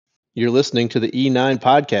You're listening to the E9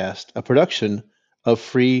 podcast, a production of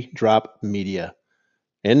Free Drop Media.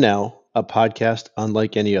 And now, a podcast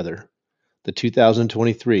unlike any other, the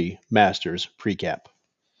 2023 Masters PreCap.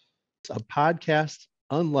 A podcast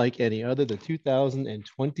unlike any other, the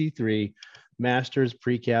 2023 Masters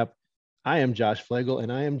PreCap. I am Josh Flegel, and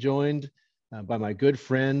I am joined by my good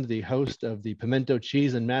friend, the host of the Pimento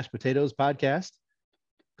Cheese and Mashed Potatoes podcast,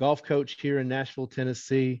 golf coach here in Nashville,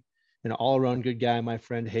 Tennessee, and an all-around good guy, my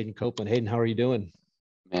friend Hayden Copeland. Hayden, how are you doing?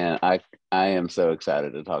 Man, I am so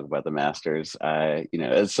excited to talk about the Masters.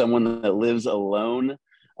 As someone that lives alone,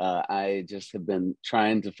 I just have been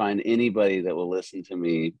trying to find anybody that will listen to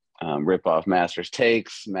me rip off Masters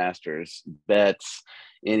takes, Masters bets,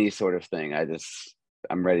 any sort of thing.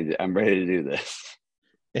 I'm ready to do this.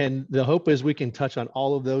 And the hope is we can touch on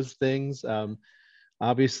all of those things.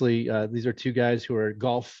 Obviously, these are two guys who are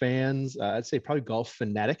golf fans. I'd say probably golf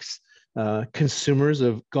fanatics, consumers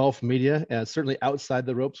of golf media. Certainly outside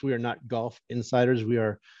the ropes, we are not golf insiders. We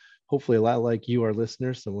are hopefully a lot like you, our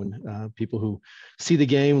listeners, people who see the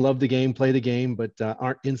game, love the game, play the game, but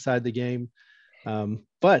aren't inside the game.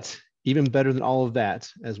 But even better than all of that,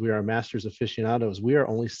 as we are Masters aficionados, we are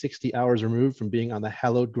only 60 hours removed from being on the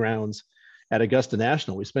hallowed grounds at Augusta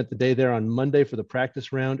National. We spent the day there on Monday for the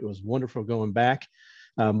practice round. It was wonderful going back.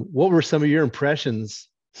 What were some of your impressions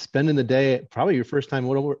spending the day, probably your first time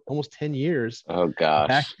in almost 10 years, Oh back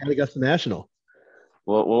gosh. at Augusta National?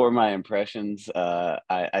 What were my impressions?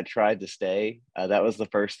 I tried to stay. That was the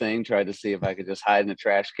first thing. Tried to see if I could just hide in a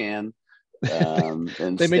trash can and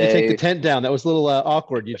They made you take the stay. tent down. That was a little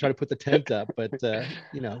awkward. You try to put the tent up, but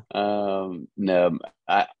No,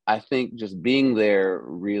 I think just being there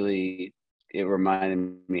really, it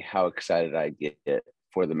reminded me how excited I get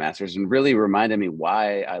for the Masters and really reminded me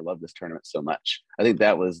why I love this tournament so much. I think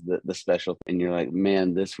that was the special thing. You're like,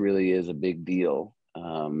 man, this really is a big deal.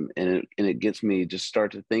 And it gets me just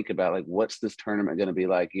start to think about like, what's this tournament going to be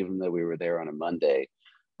like? Even though we were there on a Monday,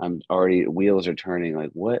 I'm already wheels are turning.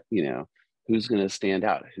 Like, who's going to stand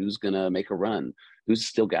out? Who's going to make a run? Who's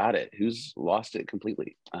still got it? Who's lost it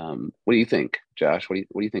completely? What do you think, Josh? What do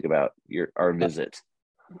you think about our visit?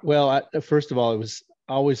 well, first of all, it was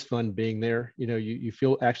always fun being there. You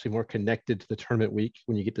feel actually more connected to the tournament week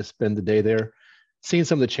when you get to spend the day there, seeing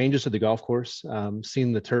some of the changes to the golf course,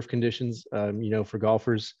 seeing the turf conditions, for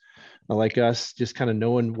golfers like us, just kind of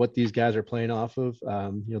knowing what these guys are playing off of,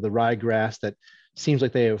 the ryegrass that seems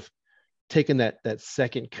like they have taken that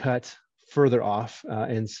second cut further off.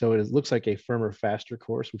 And so it looks like a firmer, faster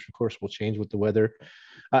course, which of course will change with the weather.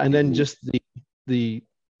 And then just the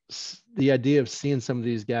idea of seeing some of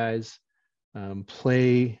these guys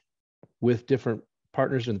play with different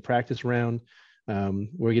partners in the practice round.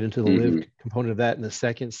 We'll get into the live component of that in a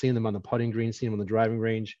second, seeing them on the putting green, seeing them on the driving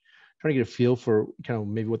range, trying to get a feel for kind of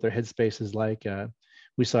maybe what their headspace is like.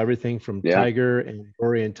 We saw everything from Tiger and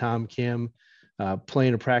Rory and Tom Kim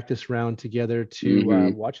playing a practice round together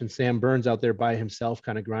to watching Sam Burns out there by himself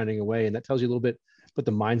kind of grinding away. And that tells you a little bit about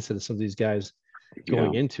the mindset of some of these guys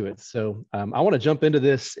going into it. So I want to jump into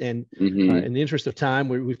this, and in the interest of time,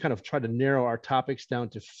 we've kind of tried to narrow our topics down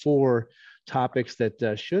to 4 topics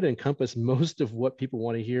that should encompass most of what people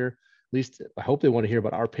want to hear. At least I hope they want to hear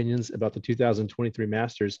about our opinions about the 2023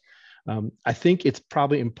 Masters. I think it's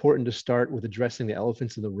probably important to start with addressing the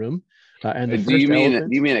elephants in the room. And the Do first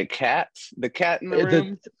elephant, you mean a cat? The cat in the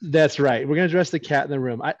room? That's right. We're going to address the cat in the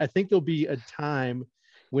room. I think there'll be a time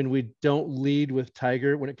when we don't lead with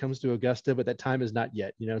Tiger when it comes to Augusta, but that time is not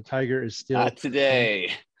yet. Tiger is still Not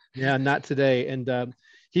today. Not today. And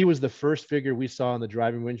he was the first figure we saw on the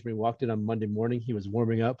driving range when we walked in on Monday morning. He was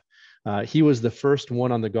warming up. He was the first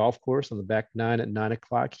one on the golf course on the back 9 at 9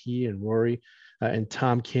 o'clock. He and Rory and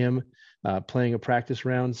Tom Kim playing a practice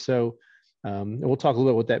round. So and we'll talk a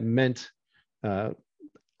little bit what that meant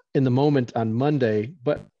in the moment on Monday,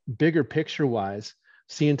 but bigger picture wise,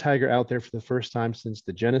 seeing Tiger out there for the first time since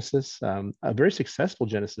the Genesis, a very successful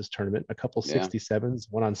Genesis tournament, a couple 67s,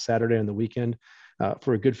 one on Saturday on the weekend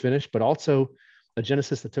for a good finish, but also a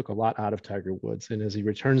Genesis that took a lot out of Tiger Woods. And as he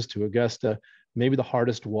returns to Augusta, maybe the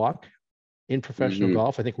hardest walk in professional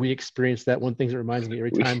golf. I think we experienced that. One thing that reminds me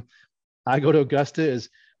every time I go to Augusta is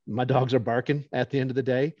my dogs are barking at the end of the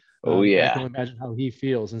day. I can imagine how he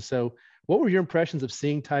feels. And so what were your impressions of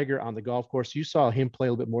seeing Tiger on the golf course? You saw him play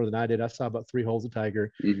a little bit more than I did. I saw about 3 holes of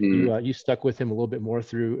Tiger. You stuck with him a little bit more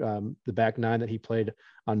through the back 9 that he played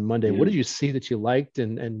on Monday. What did you see that you liked,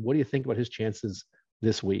 and what do you think about his chances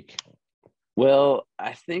this week? Well,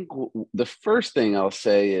 I think the first thing I'll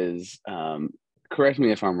say is, correct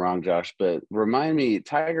me if I'm wrong, Josh, but remind me,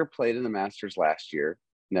 Tiger played in the Masters last year.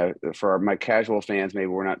 Now, for my casual fans, maybe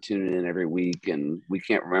we're not tuning in every week and we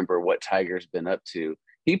can't remember what Tiger's been up to.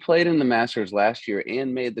 He played in the Masters last year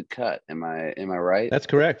and made the cut. Am I right? That's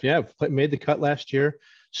correct. Yeah, made the cut last year.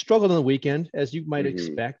 Struggled on the weekend, as you might Mm-hmm.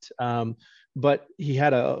 expect. But he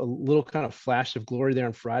had a little kind of flash of glory there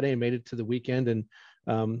on Friday and made it to the weekend. And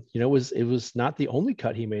it was not the only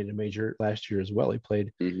cut he made in a major last year as well. He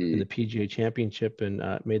played in Mm-hmm. the PGA Championship and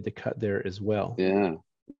made the cut there as well. Yeah.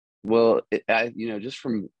 Well, just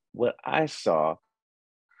from what I saw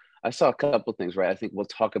a couple things, right? I think we'll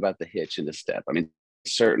talk about the hitch in the step. I mean,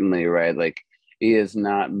 certainly, right? Like he is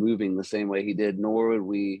not moving the same way he did, nor would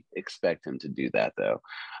we expect him to do that, though.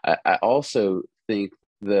 I also think,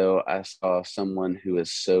 though, I saw someone who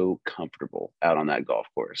is so comfortable out on that golf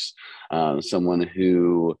course, someone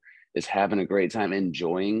who is having a great time,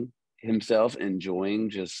 enjoying himself,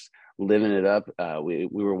 enjoying just living it up. We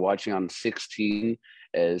were watching on 16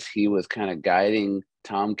 as he was kind of guiding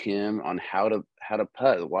Tom Kim on how to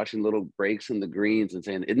putt, watching little breaks in the greens and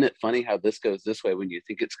saying, "Isn't it funny how this goes this way when you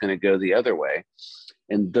think it's going to go the other way?"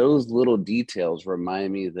 And those little details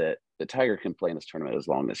remind me that the Tiger can play in this tournament as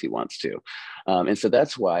long as he wants to. And so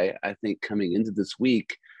that's why I think coming into this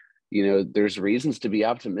week, there's reasons to be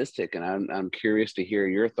optimistic, and I'm curious to hear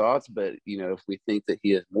your thoughts. But if we think that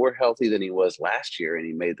he is more healthy than he was last year and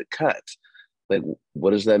he made the cut, like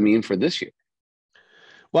what does that mean for this year?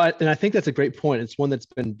 Well, and I think that's a great point. It's one that's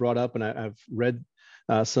been brought up, and I've read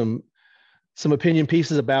some opinion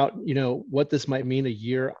pieces about what this might mean a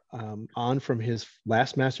year on from his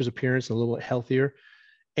last Masters appearance, a little bit healthier.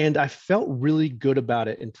 And I felt really good about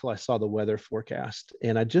it until I saw the weather forecast.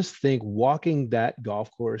 And I just think walking that golf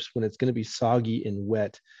course when it's going to be soggy and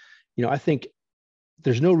wet, I think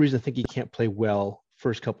there's no reason to think he can't play well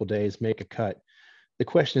first couple of days, make a cut. The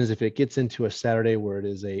question is if it gets into a Saturday where it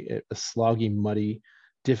is a sloggy, muddy,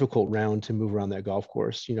 difficult round to move around that golf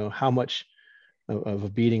course, how much of a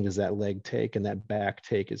beating does that leg take and that back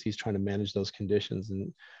take as he's trying to manage those conditions?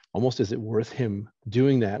 And almost is it worth him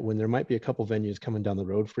doing that when there might be a couple venues coming down the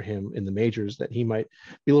road for him in the majors that he might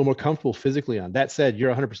be a little more comfortable physically on? That said,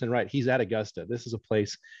 you're 100% right. He's at Augusta. This is a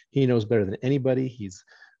place he knows better than anybody. He's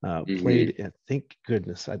played, thank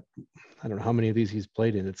goodness, I don't know how many of these he's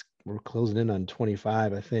played in. We're closing in on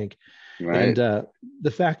 25, I think. Right. And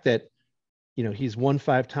the fact that he's won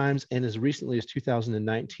 5 times and as recently as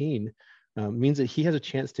 2019 means that he has a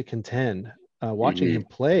chance to contend. Watching him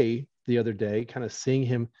play the other day, kind of seeing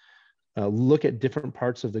him look at different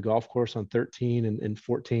parts of the golf course on 13 and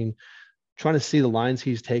 14, trying to see the lines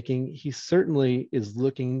he's taking, he certainly is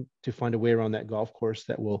looking to find a way around that golf course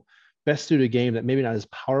that will best suit a game that maybe not as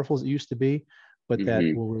powerful as it used to be, but that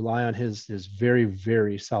will rely on his very,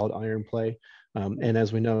 very solid iron play. And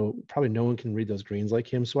as we know, probably no one can read those greens like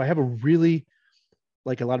him. So I have a really,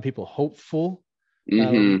 like a lot of people, hopeful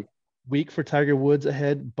week for Tiger Woods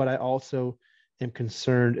ahead, but I also am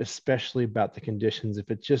concerned, especially about the conditions. If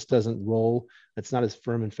it just doesn't roll, it's not as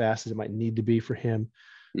firm and fast as it might need to be for him.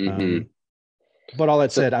 But all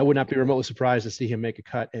that said, I would not be remotely surprised to see him make a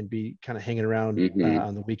cut and be kind of hanging around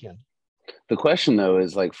on the weekend. The question, though,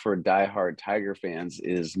 is like for diehard Tiger fans,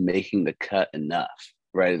 is making the cut enough,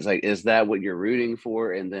 right? It's like, is that what you're rooting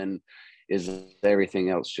for? And then is everything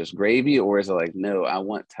else just gravy? Or is it like, no, I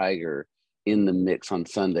want Tiger in the mix on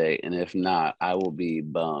Sunday, and if not, I will be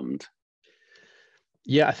bummed?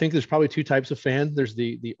 Yeah, I think there's probably 2 types of fan. There's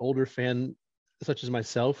the older fan, such as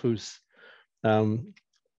myself, who's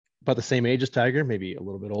about the same age as Tiger, maybe a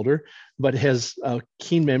little bit older, but has a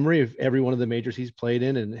keen memory of every one of the majors he's played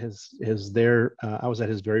in, and has there. I was at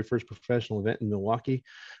his very first professional event in Milwaukee.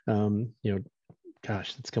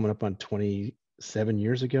 Gosh, it's coming up on 27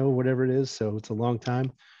 years ago, whatever it is. So it's a long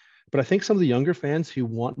time. But I think some of the younger fans who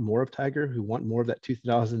want more of Tiger, who want more of that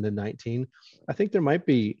 2019, I think there might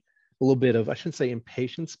be a little bit of, I shouldn't say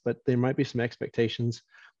impatience, but there might be some expectations.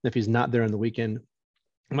 If he's not there on the weekend,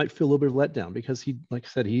 I might feel a little bit of letdown because he, like I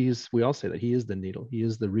said, we all say that he is the needle. He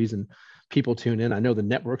is the reason people tune in. I know the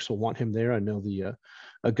networks will want him there. I know the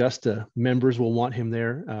Augusta members will want him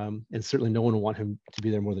there. And certainly no one will want him to be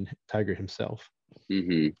there more than Tiger himself.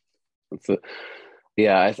 I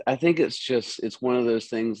think it's one of those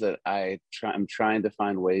things that I'm trying to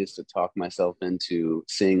find ways to talk myself into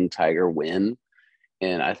seeing Tiger win.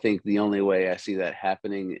 And I think the only way I see that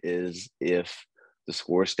happening is if the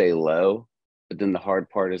scores stay low. But then the hard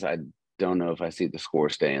part is I don't know if I see the score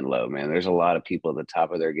staying low, man. There's a lot of people at the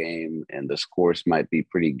top of their game and the scores might be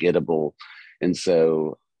pretty gettable. And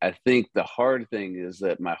so I think the hard thing is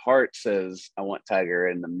that my heart says I want Tiger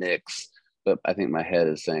in the mix, but I think my head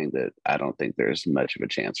is saying that I don't think there's much of a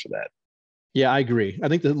chance for that. Yeah, I agree. I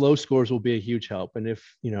think the low scores will be a huge help. And if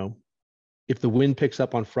if the wind picks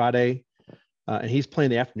up on Friday, and he's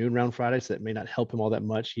playing the afternoon round Friday, so that may not help him all that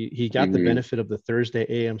much. He got the benefit of the Thursday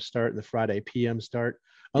AM start and the Friday PM start.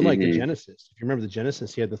 Unlike the Genesis, if you remember the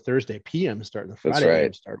Genesis, he had the Thursday PM start and the Friday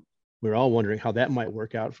AM start. We were all wondering how that might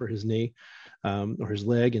work out for his knee or his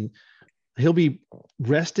leg, and he'll be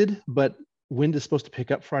rested, but wind is supposed to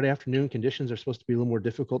pick up Friday afternoon. Conditions are supposed to be a little more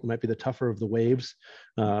difficult. It might be the tougher of the waves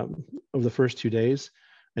over the first 2 days.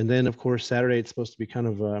 And then, of course, Saturday, it's supposed to be kind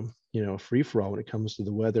of a free-for-all when it comes to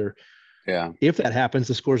the weather. Yeah. If that happens,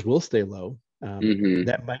 the scores will stay low.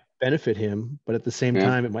 That might benefit him, but at the same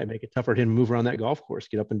time, it might make it tougher for him to move around that golf course,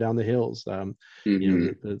 get up and down the hills.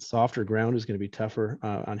 The softer ground is going to be tougher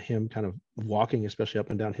on him, kind of walking, especially up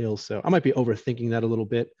and down hills. So I might be overthinking that a little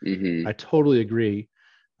bit. I totally agree.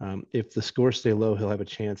 If the scores stay low, he'll have a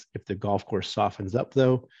chance. If the golf course softens up,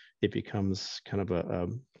 though, it becomes kind of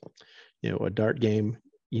a dart game.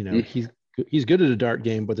 He's good at a dart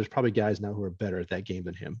game, but there's probably guys now who are better at that game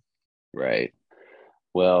than him. Right.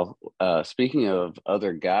 Well, speaking of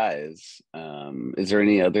other guys, is there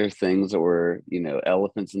any other things that were,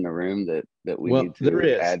 elephants in the room that we need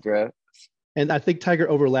to address? And I think Tiger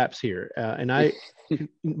overlaps here. And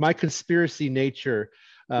my conspiracy nature,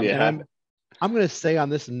 and I'm going to say on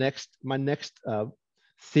this my next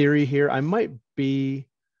theory here, I might be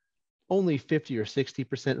only 50 or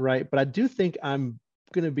 60% right, but I do think I'm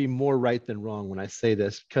going to be more right than wrong when I say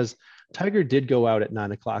this, because Tiger did go out at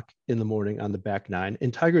 9:00 in the morning on the back nine,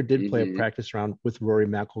 and Tiger did play a practice round with Rory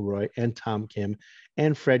McIlroy and Tom Kim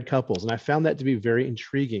and Fred Couples, and I found that to be very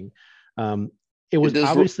intriguing. It was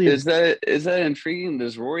obviously is that intriguing?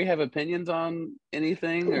 Does Rory have opinions on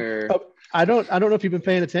anything, or I don't know if you've been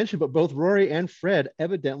paying attention, but both Rory and Fred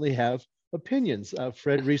evidently have opinions.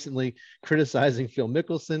 Fred recently criticizing Phil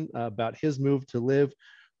Mickelson about his move to live.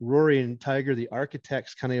 Rory and Tiger, the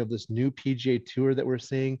architects kind of this new PGA Tour that we're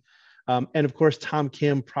seeing. And of course, Tom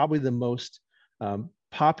Kim, probably the most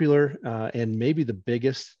popular and maybe the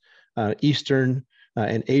biggest Eastern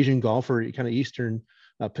and Asian golfer, kind of Eastern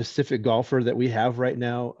Pacific golfer that we have right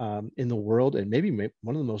now in the world, and maybe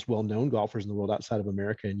one of the most well-known golfers in the world outside of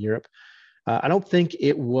America and Europe. I don't think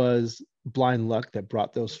it was blind luck that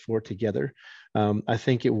brought those four together. I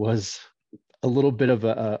think it was a little bit of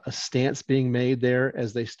a stance being made there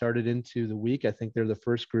as they started into the week. I think they're the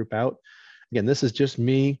first group out. Again, this is just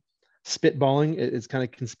me spitballing. It's kind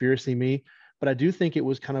of conspiracy me, but I do think it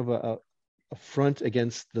was kind of a front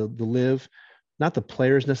against the live, not the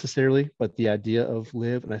players necessarily, but the idea of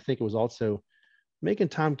live. And I think it was also making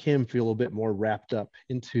Tom Kim feel a little bit more wrapped up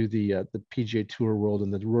into the PGA Tour world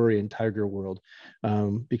and the Rory and Tiger world,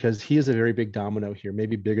 because he is a very big domino here,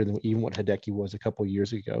 maybe bigger than even what Hideki was a couple of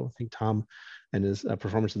years ago. I think Tom and his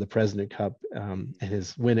performance in the President Cup and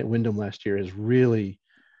his win at Wyndham last year has really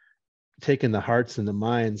taken the hearts and the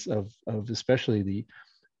minds of especially the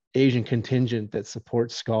Asian contingent that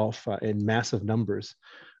supports golf in massive numbers.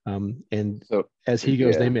 And so as he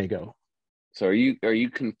goes, they may go. So are you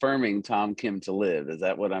confirming Tom Kim to live? Is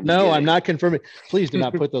that what I'm No, getting? I'm not confirming. Please do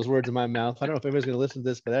not put those words in my mouth. I don't know if anybody's going to listen to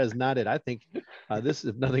this, but that is not it. I think this,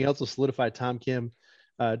 if nothing else, will solidify Tom Kim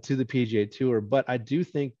to the PGA Tour. But I do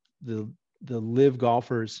think the live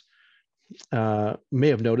golfers may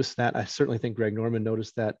have noticed that. I certainly think Greg Norman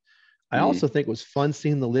noticed that. I also think it was fun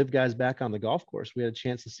seeing the live guys back on the golf course. We had a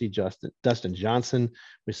chance to see Dustin Johnson.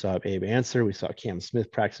 We saw Abe Answer. We saw Cam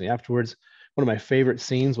Smith practicing afterwards. One of my favorite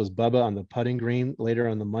scenes was Bubba on the putting green later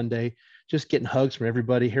on the Monday, just getting hugs from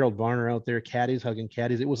everybody. Harold Varner out there, caddies hugging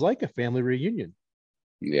caddies. It was like a family reunion.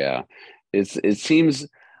 Yeah, it seems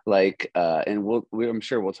like, and I'm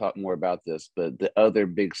sure we'll talk more about this, but the other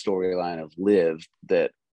big storyline of live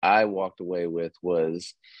that I walked away with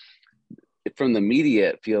was, from the media,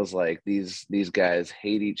 it feels like these guys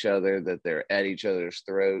hate each other, that they're at each other's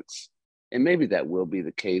throats, and maybe that will be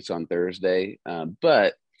the case on Thursday.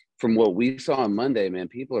 But from what we saw on Monday, man,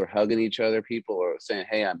 people are hugging each other. People are saying,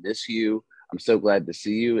 "Hey, I miss you. I'm so glad to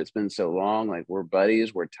see you. It's been so long. Like, we're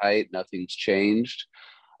buddies. We're tight. Nothing's changed."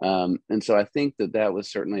 And so I think that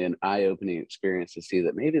was certainly an eye-opening experience to see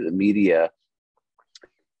that maybe the media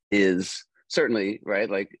is certainly right,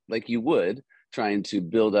 like you would, trying to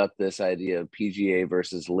build up this idea of PGA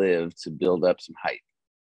versus live to build up some hype.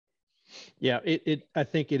 Yeah, I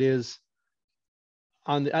think it is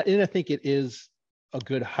and I think it is a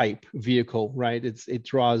good hype vehicle, right? It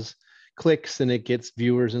draws clicks and it gets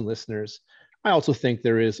viewers and listeners. I also think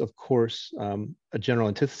there is, of course, a general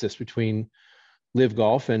antithesis between live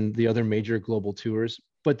golf and the other major global tours,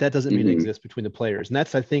 but that doesn't mean it exists between the players. And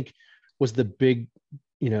that's, I think, was the big,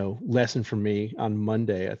 lesson for me on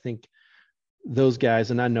Monday. I think those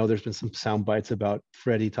guys, and I know there's been some sound bites about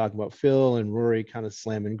Freddie talking about Phil and Rory kind of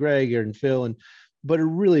slamming Greg and Phil, but it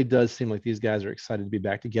really does seem like these guys are excited to be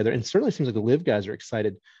back together, and certainly seems like the Live guys are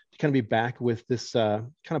excited to kind of be back with this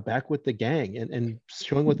kind of back with the gang and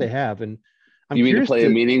showing what they have. And I'm You mean to curious play a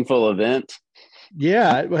meaningful event?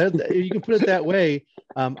 yeah, you can put it that way.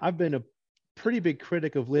 I've been a pretty big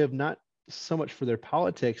critic of Live, not so much for their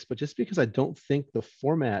politics, but just because I don't think the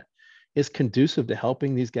format is conducive to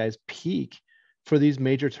helping these guys peak for these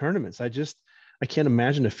major tournaments. I can't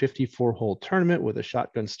imagine a 54-hole tournament with a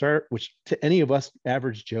shotgun start, which to any of us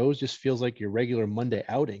average Joes just feels like your regular Monday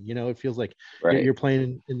outing. It feels like Right. you're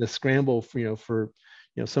playing in the scramble for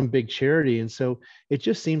some big charity. And so it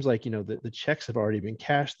just seems like, the checks have already been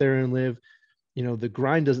cashed there and Live. The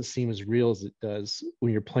grind doesn't seem as real as it does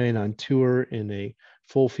when you're playing on tour in a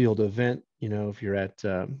full field event. If you're at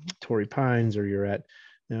Torrey Pines or you're at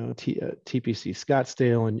TPC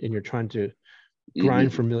Scottsdale and you're trying to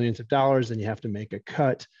grind for millions of dollars and you have to make a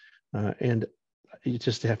cut. And you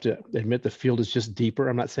just have to admit the field is just deeper.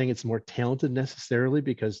 I'm not saying it's more talented necessarily,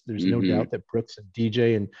 because there's no doubt that Brooks and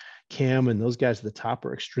DJ and Cam and those guys at the top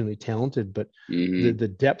are extremely talented, but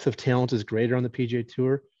the depth of talent is greater on the PGA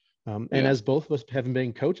Tour. And as both of us having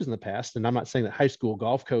been coaches in the past, and I'm not saying that high school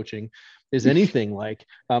golf coaching is anything like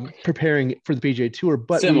preparing for the PGA Tour,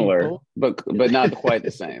 but similar, but not quite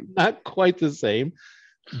the same. Not quite the same.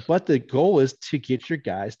 But the goal is to get your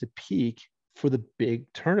guys to peak for the big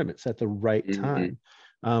tournaments at the right time.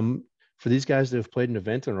 For these guys that have played an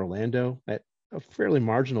event in Orlando at a fairly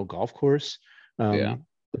marginal golf course, the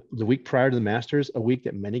week prior to the Masters, a week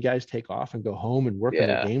that many guys take off and go home and work on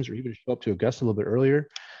their games, or even show up to Augusta a little bit earlier,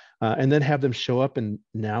 and then have them show up and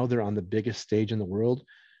now they're on the biggest stage in the world.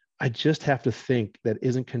 I just have to think that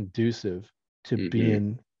isn't conducive to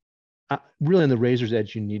being really on the razor's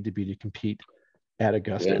edge you need to be to compete at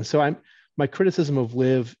Augusta. And so my criticism of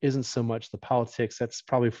Live isn't so much the politics. That's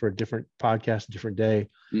probably for a different podcast, a different day.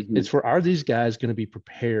 It's are these guys going to be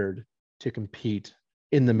prepared to compete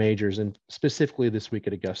in the majors, and specifically this week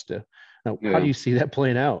at Augusta? Now, how do you see that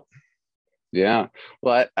playing out? Yeah.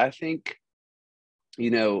 Well, I think,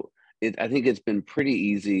 I think it's been pretty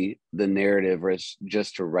easy. The narrative is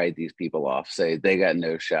just to write these people off, say they got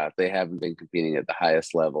no shot. They haven't been competing at the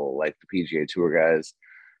highest level like the PGA Tour guys.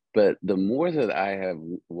 But the more that I have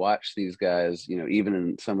watched these guys, even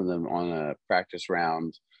in some of them on a practice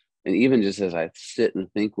round, and even just as I sit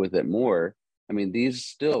and think with it more, I mean, these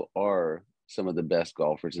still are some of the best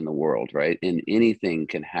golfers in the world, right? And anything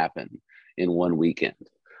can happen in one weekend.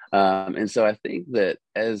 And so I think that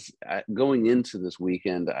going into this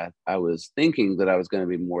weekend, I was thinking that I was going to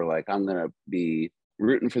be more like, I'm going to be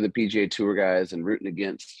rooting for the PGA Tour guys and rooting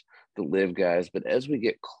against the Live guys. But as we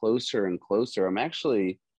get closer and closer,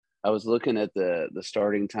 I was looking at the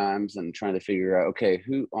starting times and trying to figure out, okay,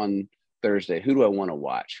 who on Thursday, who do I want to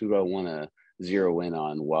watch? Who do I want to zero in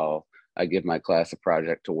on while I give my class a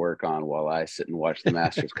project to work on, while I sit and watch the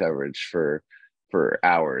Masters coverage for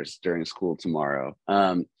hours during school tomorrow.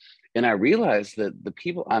 And I realized that the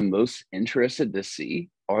people I'm most interested to see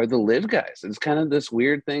are the Live guys. It's kind of this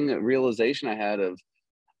weird realization I had of,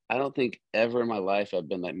 I don't think ever in my life I've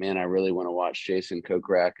been like, man, I really want to watch Jason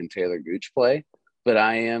Kokrak and Taylor Gooch play. But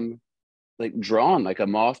I am like drawn like a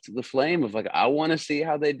moth to the flame of like, I want to see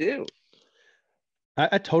how they do.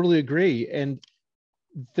 I totally agree. And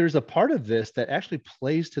there's a part of this that actually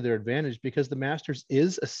plays to their advantage, because the Masters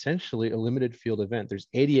is essentially a limited field event. There's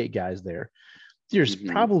 88 guys there. There's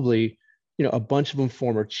probably, a bunch of them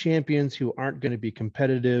former champions who aren't going to be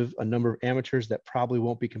competitive, a number of amateurs that probably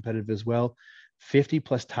won't be competitive as well. 50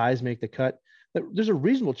 plus ties make the cut. There's a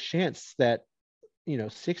reasonable chance that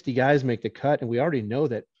 60 guys make the cut. And we already know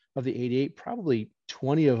that of the 88, probably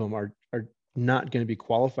 20 of them are not going to be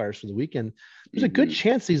qualifiers for the weekend. There's a good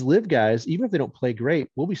chance these Live guys, even if they don't play great,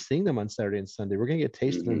 we'll be seeing them on Saturday and Sunday. We're going to get a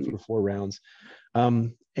taste of them for the 4 rounds.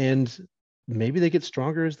 And maybe they get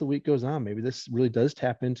stronger as the week goes on. Maybe this really does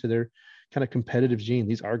tap into their kind of competitive gene.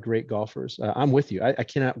 These are great golfers. I'm with you. I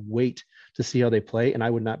cannot wait to see how they play. And I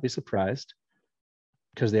would not be surprised,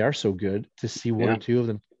 because they are so good, to see one or two of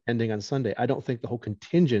them ending on Sunday. I don't think the whole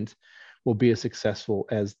contingent will be as successful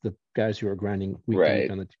as the guys who are grinding week to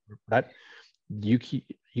week on the tour. But you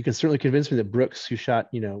can certainly convince me that Brooks, who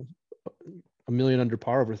shot, $1 million under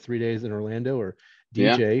par over 3 days in Orlando, or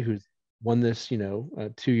DJ, who's won this, 2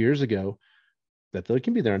 years ago, that they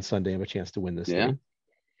can be there on Sunday and have a chance to win this thing.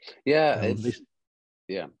 Yeah. It's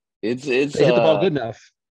they hit the ball good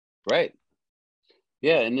enough. Right.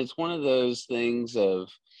 Yeah. And it's one of those things of,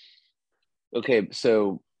 okay,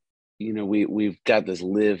 so we've got this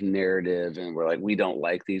Live narrative and we're like, we don't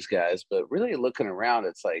like these guys, but really looking around,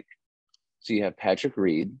 it's like So you have Patrick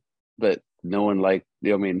Reed, but no one like,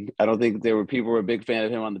 I mean, I don't think there were people who were a big fan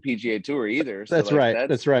of him on the PGA Tour either. So That's like right.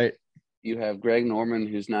 That's right. you have Greg Norman,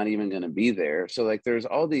 who's not even going to be there. So like there's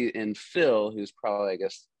all the, and Phil, who's probably, I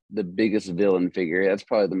guess, the biggest villain figure. That's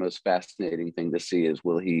probably the most fascinating thing to see is,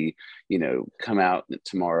 will he, come out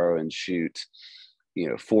tomorrow and shoot,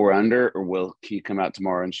 4 under, or will he come out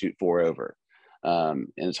tomorrow and shoot 4 over?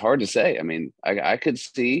 And it's hard to say. I mean, I could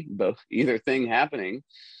see either thing happening.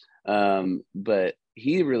 But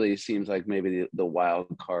he really seems like maybe the wild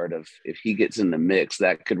card of, if he gets in the mix,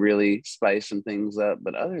 that could really spice some things up.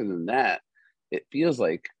 But other than that, it feels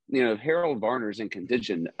like, if Harold Varner's in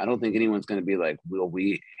contention, I don't think anyone's going to be like, well,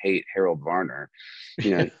 we hate Harold Varner.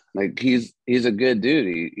 Like he's a good dude.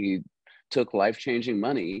 He took life-changing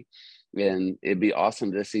money, and it'd be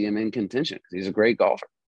awesome to see him in contention because he's a great golfer.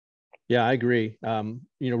 Yeah, I agree.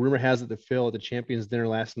 Rumor has it that Phil at the Champions Dinner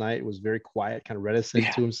last night was very quiet, kind of reticent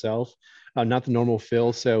to himself, not the normal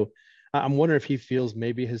Phil. So I'm wondering if he feels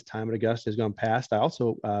maybe his time at Augusta has gone past. I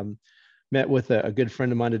also met with a good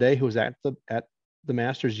friend of mine today who was at the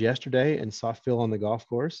Masters yesterday and saw Phil on the golf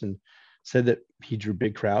course, and said that he drew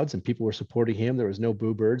big crowds and people were supporting him. There was no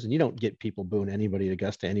boo birds, and you don't get people booing anybody at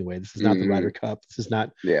Augusta anyway. This is not the Ryder Cup. This is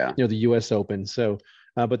not the U.S. Open. So.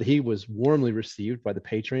 But he was warmly received by the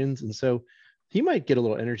patrons. And so he might get a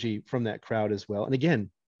little energy from that crowd as well. And again,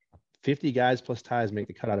 50 guys plus ties make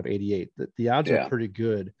the cut out of 88. The odds are pretty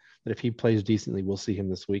good that if he plays decently, we'll see him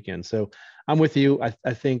this weekend. So I'm with you.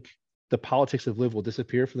 I think the politics of LIV will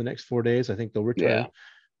disappear for the next 4 days. I think they'll return.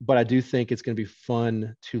 But I do think it's going to be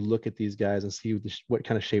fun to look at these guys and see what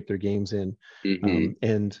kind of shape their game's in.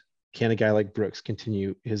 And can a guy like Brooks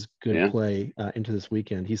continue his good play into this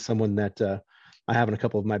weekend? He's someone that I have in a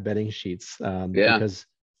couple of my betting sheets because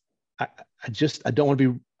I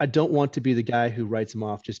don't want to be the guy who writes him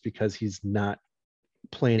off just because he's not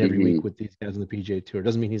playing every week with these guys on the PGA Tour. It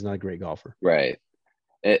doesn't mean he's not a great golfer. Right.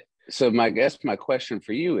 So my question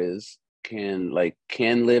for you is, can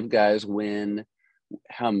LIV guys win?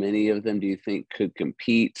 How many of them do you think could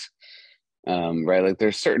compete? Right. Like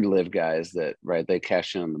there's certain LIV guys that, they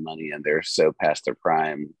cash in on the money and they're so past their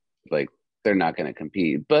prime, like they're not going to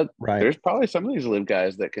compete, but there's probably some of these LIV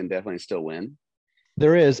guys that can definitely still win.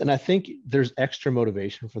 There is. And I think there's extra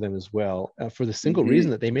motivation for them as well, for the single reason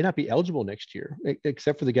that they may not be eligible next year,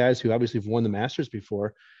 except for the guys who obviously have won the Masters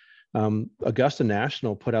before. Augusta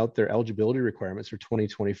National put out their eligibility requirements for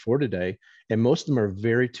 2024 today, and most of them are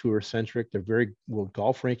very tour centric. They're very World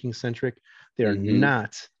Golf Ranking centric. They are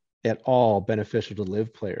not at all beneficial to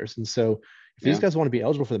LIV players. And so if these guys want to be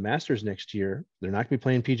eligible for the Masters next year, they're not going to be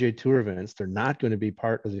playing PGA Tour events. They're not going to be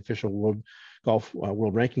part of the official World Golf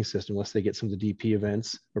World Ranking system unless they get some of the DP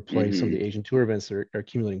events or play some of the Asian Tour events that are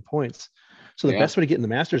accumulating points. So the best way to get in the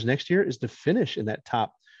Masters next year is to finish in that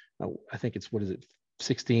top, I think it's,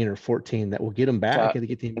 16 or 14 that will get them back. I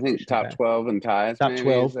think top back. 12 and ties. Top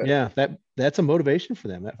 12. That's a motivation for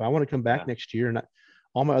them. If I want to come back next year and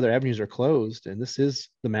all my other avenues are closed and this is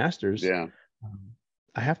the Masters.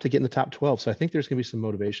 I have to get in the top 12. So I think there's going to be some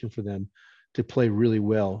motivation for them to play really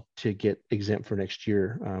well to get exempt for next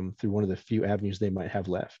year through one of the few avenues they might have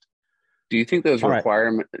left. Do you think those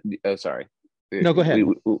requirements? Oh, sorry. No, go ahead.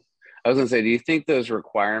 I was going to say, do you think those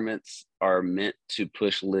requirements are meant to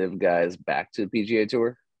push LIV guys back to the PGA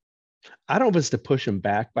Tour? I don't know if it's to push them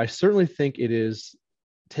back, but I certainly think it is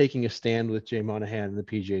taking a stand with Jay Monahan and the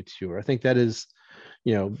PGA Tour. I think that is,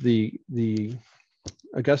 the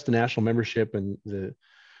Augusta National membership and the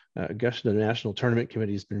Augusta National Tournament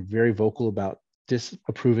Committee has been very vocal about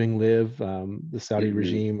disapproving LIV, the Saudi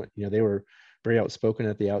regime. They were very outspoken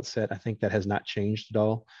at the outset. I think that has not changed at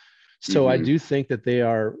all. So I do think that they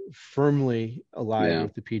are firmly aligned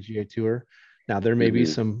with the PGA Tour. Now, there may be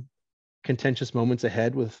some contentious moments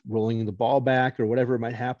ahead with rolling the ball back or whatever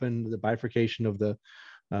might happen, the bifurcation of the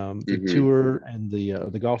tour and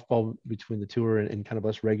the golf ball between the tour and kind of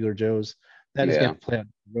us regular Joes. That is going to play out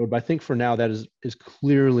the road. But I think for now, that is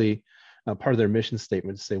clearly part of their mission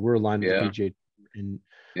statement to say we're aligned with the PGA. And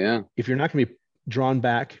if you're not going to be drawn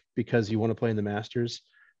back because you want to play in the Masters,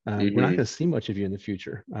 we're not going to see much of you in the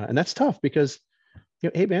future. And that's tough because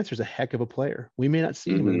Abe Answer's a heck of a player. We may not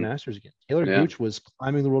see him in the Masters again. Taylor Gooch was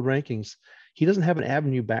climbing the world rankings. He doesn't have an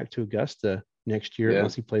avenue back to Augusta next year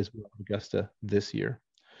unless he plays with Augusta this year.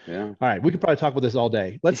 All right, we could probably talk about this all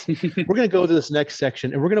day. We're going to go to this next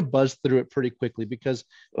section and we're going to buzz through it pretty quickly because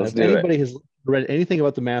if anybody has read anything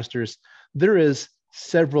about the Masters, there is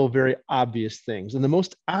several very obvious things. And the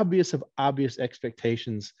most obvious of obvious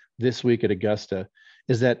expectations this week at Augusta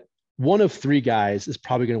is that one of 3 guys is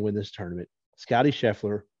probably going to win this tournament: Scottie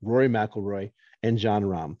Scheffler, Rory McIlroy, and Jon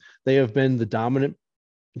Rahm. They have been the dominant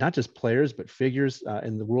not just players, but figures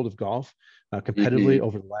in the world of golf competitively Mm-hmm.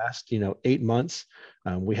 over the last, 8 months.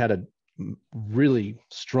 We had a really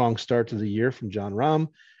strong start to the year from John Rahm.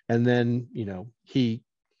 And then, he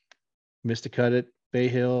missed a cut at Bay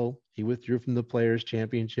Hill. He withdrew from the Players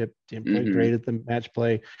Championship, didn't play Mm-hmm. great at the match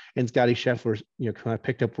play. And Scotty Scheffler, kind of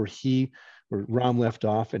picked up where Rahm left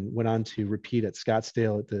off and went on to repeat at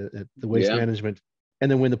Scottsdale at the Waste Yeah. Management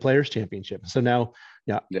and then win the Players Championship. So now,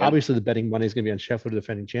 Yeah. obviously the betting money is going to be on Scheffler, the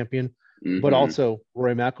defending champion, but Mm-hmm. also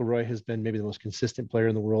Rory McIlroy has been maybe the most consistent player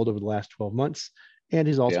in the world over the last 12 months. And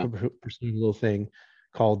he's also Yeah. pursuing a little thing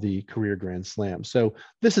called the Career Grand Slam. So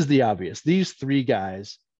this is the obvious. These three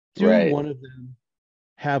guys, do Right. one of them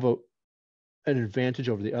have an advantage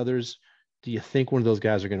over the others? Do you think one of those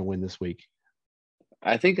guys are going to win this week?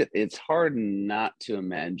 I think it's hard not to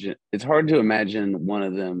imagine. It's hard to imagine one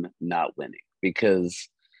of them not winning because,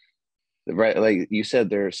 right, like you said,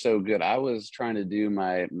 they're so good. I was trying to do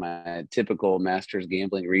my typical Masters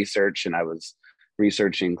gambling research, and I was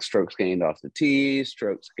researching strokes gained off the tee,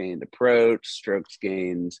 strokes gained approach, strokes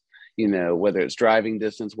gained, whether it's driving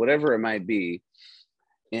distance, whatever it might be.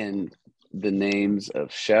 And the names of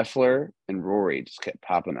Scheffler and Rory just kept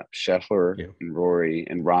popping up. Scheffler and Rory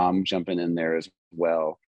and Rahm jumping in there as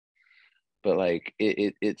well. But like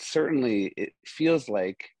it certainly it feels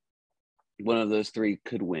like one of those three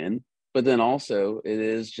could win. But then also it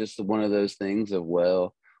is just one of those things of,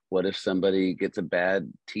 well, what if somebody gets a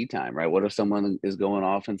bad tee time, right? What if someone is going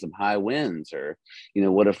off in some high winds, or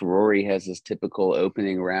what if Rory has this typical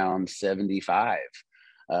opening round 75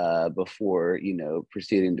 before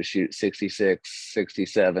proceeding to shoot 66,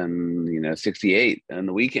 67, 68 on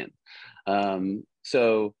the weekend.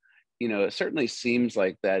 So it certainly seems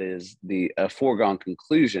like that is a foregone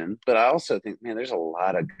conclusion, but I also think, man, there's a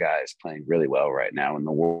lot of guys playing really well right now in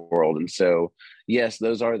the world. And so, yes,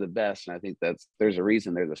 those are the best. And I think there's a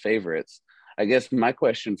reason they're the favorites. I guess my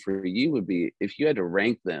question for you would be, if you had to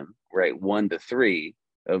rank them, right, 1 to 3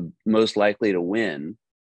 of most likely to win,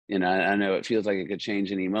 I know it feels like it could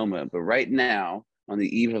change any moment, but right now on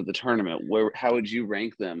the eve of the tournament, how would you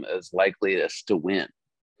rank them as likeliest to win?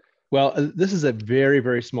 Well, this is a very,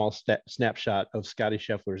 very small snapshot of Scotty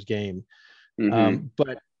Scheffler's game. Mm-hmm.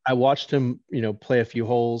 But I watched him, play a few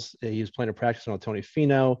holes. He was playing a practice on Tony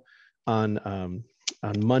Finau on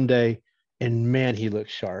Monday, and man, he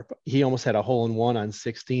looked sharp. He almost had a hole in one on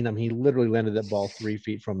 16. I mean, he literally landed that ball 3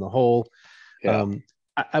 feet from the hole. Yeah.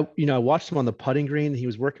 I watched him on the putting green. He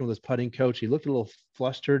was working with his putting coach. He looked a little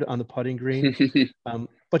flustered on the putting green.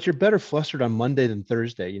 But you're better flustered on Monday than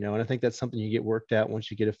Thursday, and I think that's something you get worked out once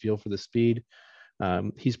you get a feel for the speed.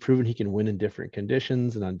 He's proven he can win in different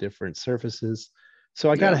conditions and on different surfaces.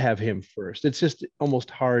 So I got to have him first. It's just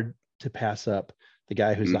almost hard to pass up the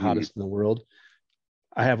guy who's the hottest in the world.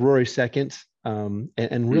 I have Rory second, and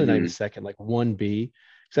really not even second, like 1B,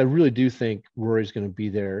 because I really do think Rory's going to be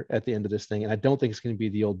there at the end of this thing. And I don't think it's going to be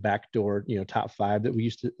the old backdoor, top 5 that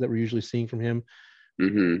we're usually seeing from him.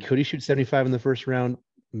 Could he shoot 75 in the first round?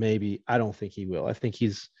 Maybe. I don't think he will. I think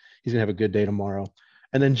he's going to have a good day tomorrow.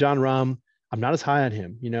 And then John Rahm, I'm not as high on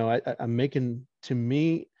him. I'm making, to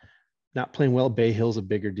me, not playing well at Bay Hill's a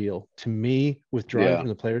bigger deal. To me, withdrawing from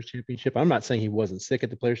the Players Championship, I'm not saying he wasn't sick at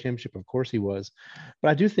the Players Championship. Of course he was.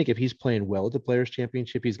 But I do think if he's playing well at the Players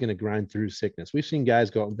Championship, he's going to grind through sickness. We've seen guys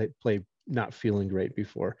go out and play not feeling great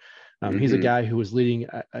before. He's a guy who was leading,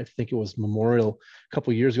 I think it was Memorial a couple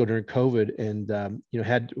of years ago during COVID, and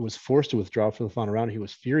was forced to withdraw from the final round. He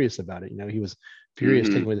was furious about it. He was furious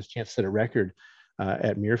taking away this chance to set a record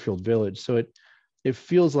at Muirfield Village. So it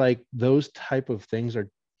feels like those type of things are,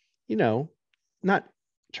 not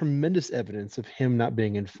tremendous evidence of him not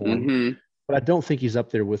being in form, but I don't think he's up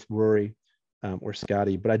there with Rory or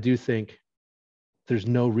Scotty. But I do think there's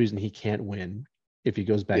no reason he can't win if he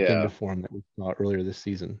goes back into form that we saw earlier this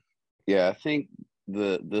season. Yeah, I think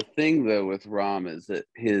the thing though with Rahm is that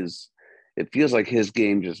it feels like his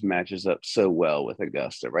game just matches up so well with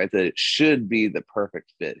Augusta, right? That it should be the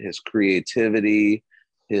perfect fit. His creativity,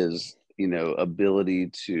 his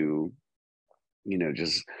ability to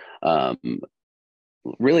just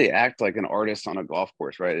really act like an artist on a golf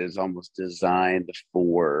course, right? It is almost designed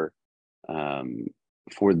for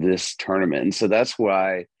this tournament. And so that's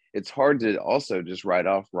why it's hard to also just write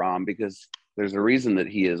off Rahm, because there's a reason that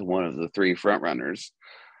he is one of the 3 front runners.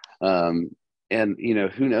 And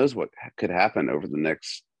who knows what could happen over the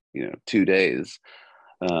next 2 days.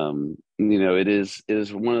 It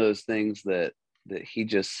is one of those things that he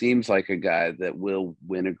just seems like a guy that will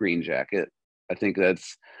win a green jacket. I think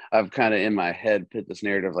I've kind of in my head put this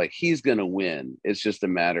narrative like he's going to win. It's just a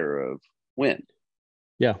matter of when.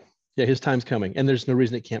 Yeah. His time's coming, and there's no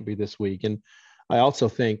reason it can't be this week. And I also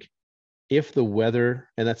think if the weather,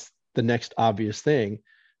 and that's the next obvious thing,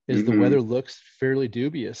 is the Mm-hmm. weather looks fairly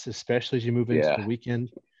dubious, especially as you move into the Yeah.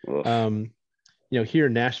 weekend. Oof. Um, here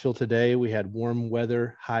in Nashville today, we had warm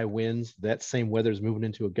weather, high winds. That same weather is moving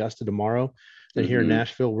into Augusta tomorrow. Then here in Mm-hmm.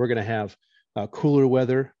 Nashville, we're going to have cooler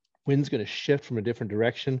weather. Wind's going to shift from a different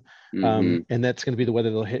direction. Mm-hmm. And that's going to be the weather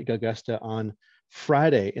that'll hit Augusta on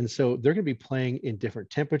Friday. And so they're going to be playing in different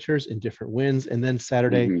temperatures, in different winds. And then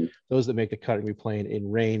Saturday, Mm-hmm. those that make the cut are going to be playing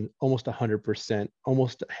in rain, almost 100%,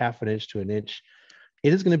 almost half an inch to an inch.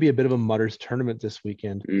 It is going to be a bit of a mutters tournament this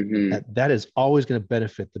weekend. Mm-hmm. That is always going to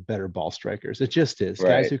benefit the better ball strikers. It just is. Guys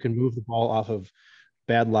Right. who can move the ball off of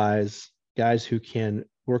bad lies, guys who can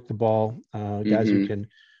work the ball, guys who Mm-hmm. can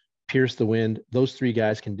pierce the wind. Those three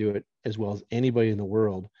guys can do it as well as anybody in the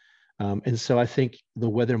world. And so I think the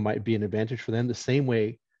weather might be an advantage for them the same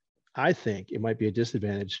way I think it might be a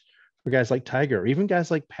disadvantage for guys like Tiger, or even guys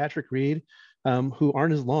like Patrick Reed, who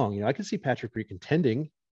aren't as long. I can see Patrick Reed contending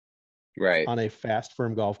Right. on a fast,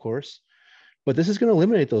 firm golf course. But this is going to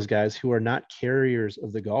eliminate those guys who are not carriers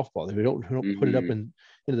of the golf ball. Who don't put it up Mm-hmm.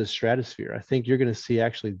 into the stratosphere. I think you're going to see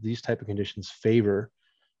actually these type of conditions favor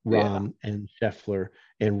Yeah. Rahm and Scheffler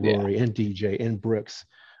and Yeah. Rory and DJ and Brooks.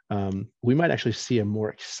 We might actually see a more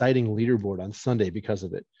exciting leaderboard on Sunday because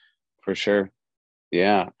of it. For sure.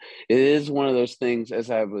 Yeah. It is one of those things,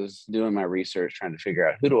 as I was doing my research, trying to figure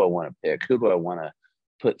out who do I want to pick? Who do I want to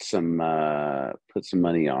put some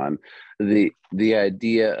money on? The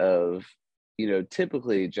idea of,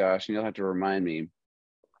 typically, Josh, and you'll have to remind me,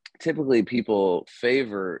 typically people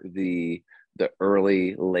favor the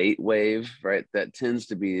early late wave, right? That tends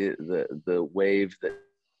to be the wave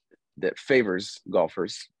that favors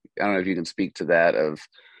golfers. I don't know if you can speak to that of,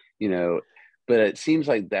 you know, but it seems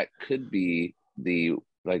like that could be the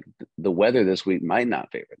weather this week might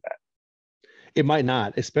not favor that. It might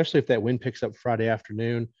not, especially if that wind picks up Friday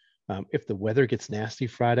afternoon. If the weather gets nasty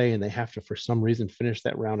Friday and they have to, for some reason, finish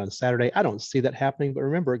that round on Saturday, I don't see that happening. But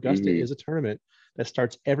remember, Augusta Mm-hmm. is a tournament that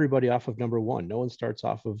starts everybody off of number one. No one starts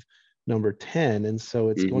off of number 10. And so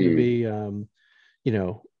it's going to Mm-hmm. be, you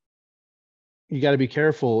know, you got to be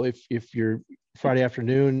careful if you're Friday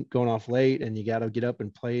afternoon going off late and you got to get up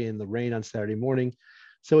and play in the rain on Saturday morning.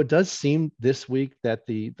 So it does seem this week that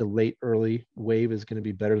the late early wave is going to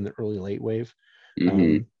be better than the early late wave. Mm-hmm.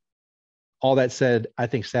 Um, all that said, I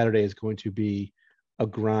think Saturday is going to be a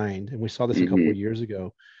grind, and we saw this a couple Mm-hmm. of years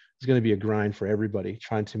ago. It's going to be a grind for everybody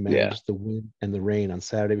trying to Yeah. manage the wind and the rain on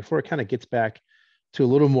Saturday before it kind of gets back to a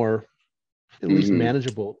little more, at least Mm-hmm.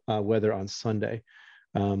 manageable weather on Sunday.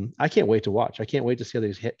 I can't wait to watch. I can't wait to see how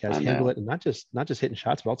these guys I handle know. it, and not just hitting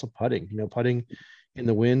shots, but also putting. Putting in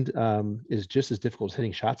the wind is just as difficult as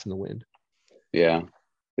hitting shots in the wind. Yeah.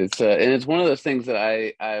 It's one of those things that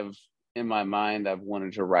I've in my mind I've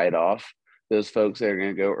wanted to write off those folks that are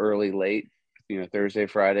going to go early, late, Thursday,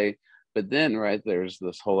 Friday. But then, right, there's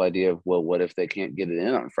this whole idea of, well, what if they can't get it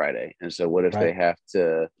in on Friday? And so what if they Right, have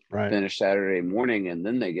to right. finish Saturday morning and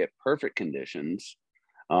then they get perfect conditions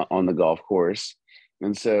on the golf course?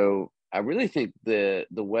 And so I really think the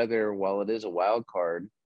weather, while it is a wild card,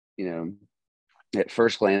 you know, at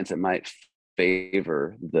first glance, it might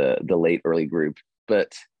favor the late early group.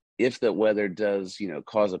 But if the weather does,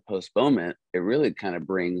 cause a postponement, it really kind of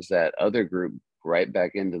brings that other group right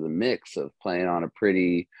back into the mix of playing on a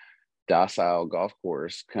pretty docile golf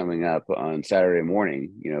course coming up on Saturday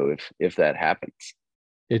morning, if that happens.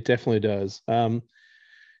 It definitely does.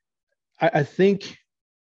 I think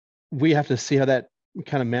we have to see how that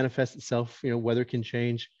kind of manifests itself. Weather can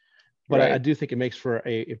change, but I Right. do think it makes for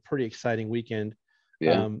a pretty exciting weekend.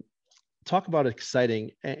 Yeah. Um, talk about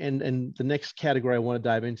exciting, and the next category I want to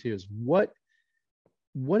dive into is what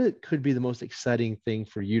it could be the most exciting thing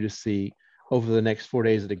for you to see over the next 4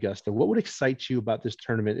 days at Augusta. What would excite you about this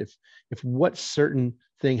tournament if what certain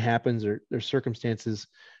thing happens or their circumstances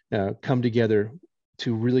come together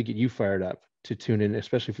to really get you fired up to tune in,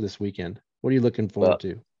 especially for this weekend? What are you looking Well, forward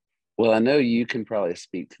to? well, I know you can probably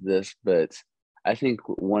speak to this, but I think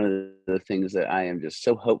one of the things that I am just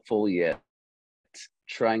so hopeful yet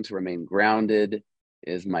trying to remain grounded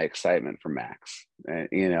is my excitement for Max.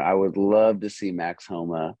 I would love to see Max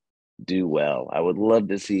Homa do well. I would love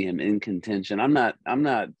to see him in contention. I'm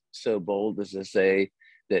not so bold as to say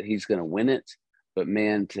that he's going to win it, but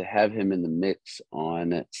man, to have him in the mix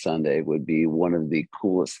on Sunday would be one of the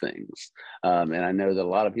coolest things. And I know that a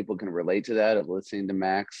lot of people can relate to that of listening to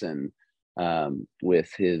Max and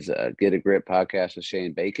with his Get a Grip podcast with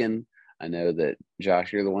Shane Bacon. I know that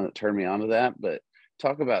Josh, you're the one that turned me on to that, but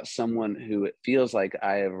talk about someone who it feels like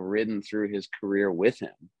I have ridden through his career with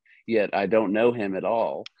him, yet I don't know him at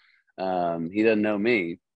all. He doesn't know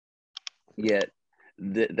me, yet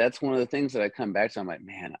that's one of the things that I come back to. I'm like,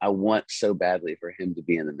 man, I want so badly for him to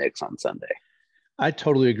be in the mix on Sunday. I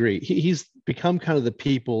totally agree. He's become kind of the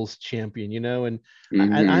people's champion, and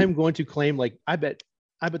Mm-hmm. I'm going to claim, like, I bet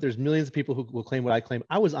there's millions of people who will claim what I claim.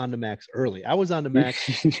 I was on to Max early. I was on to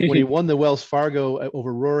Max when he won the Wells Fargo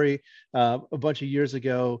over Rory a bunch of years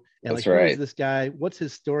ago. And That's like, who is right. this guy? What's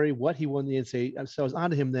his story? What he won the NCAA? So I was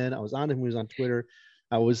on to him then. I was on to him when he was on Twitter.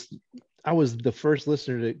 I was the first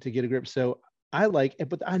listener to get a grip. So I like it,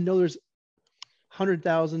 but I know there's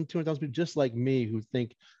 100,000, 200,000 people just like me who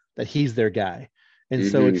think that he's their guy. And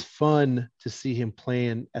so Mm-hmm. it's fun to see him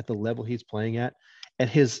playing at the level he's playing at. And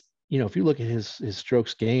his, if you look at his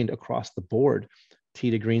strokes gained across the board, tee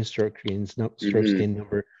to green strokes Mm-hmm. gained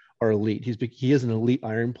number are elite. He is an elite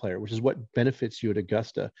iron player, which is what benefits you at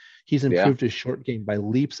Augusta. He's improved his short game by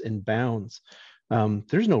leaps and bounds.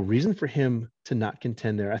 There's no reason for him to not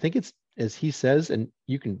contend there. I think it's, as he says, and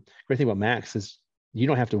great thing about Max is you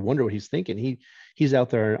don't have to wonder what he's thinking. He's out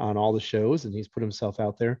there on all the shows and he's put himself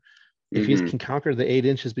out there. If he can conquer the 8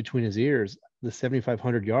 inches between his ears, the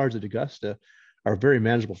 7,500 yards at Augusta are very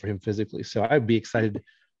manageable for him physically. So I'd be excited,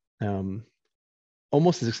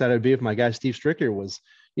 almost as excited I'd be if my guy Steve Stricker was,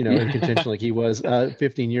 in contention like he was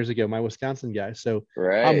 15 years ago, my Wisconsin guy. So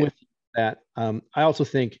I'm with that. I also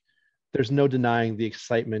think there's no denying the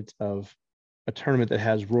excitement of a tournament that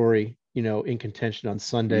has Rory, in contention on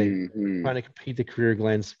Sunday, trying to compete the career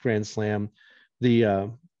Grand Slam.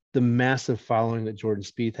 The massive following that Jordan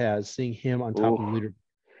Spieth has, seeing him on top of the leader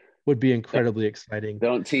would be incredibly exciting.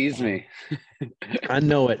 Don't tease me. I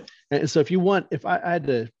know it. And so if I had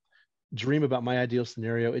to dream about my ideal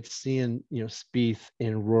scenario, it's seeing, Spieth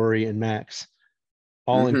and Rory and Max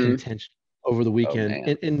all in contention over the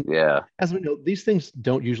weekend. And as we know, these things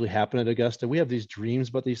don't usually happen at Augusta. We have these dreams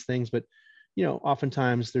about these things, but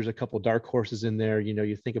oftentimes there's a couple of dark horses in there.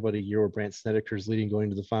 You think about a year where Brandt Snedeker's leading going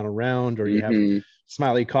to the final round, or you have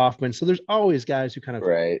Smiley Kaufman. So there's always guys who kind of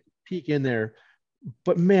peek in there.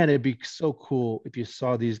 But man, it'd be so cool if you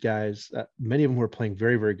saw these guys. Many of them who are playing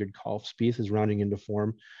very, very good golf. Spieth is rounding into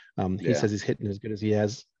form. He says he's hitting as good as he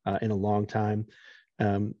has in a long time.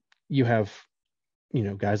 You have,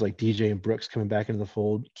 guys like DJ and Brooks coming back into the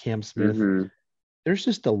fold. Cam Smith. There's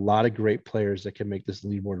just a lot of great players that can make this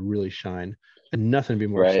leaderboard really shine, and nothing would be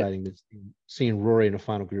more exciting than seeing Rory in a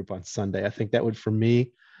final group on Sunday. I think that for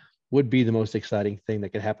me, would be the most exciting thing that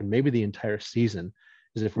could happen. Maybe the entire season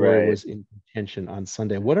is if Rory was in contention on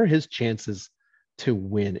Sunday. What are his chances to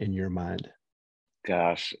win in your mind?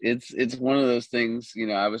 Gosh, it's one of those things,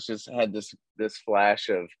 I was just had this flash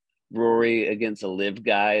of Rory against a live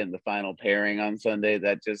guy in the final pairing on Sunday.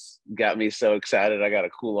 That just got me so excited. I got to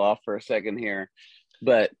cool off for a second here.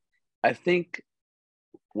 But I think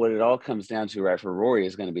what it all comes down to, right, for Rory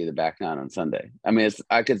is going to be the back nine on Sunday. I mean,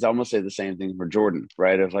 I could almost say the same thing for Jordan,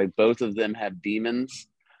 right? If like both of them have demons,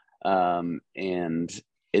 and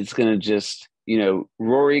it's going to just,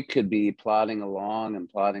 Rory could be plodding along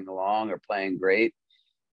or playing great,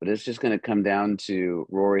 but it's just going to come down to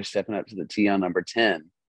Rory stepping up to the tee on number 10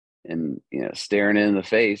 and, staring it in the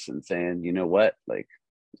face and saying, you know what, like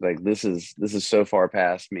this is so far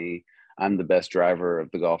past me. I'm the best driver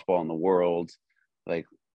of the golf ball in the world. Like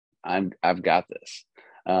I've got this.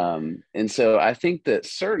 And so I think that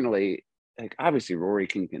certainly, like, obviously Rory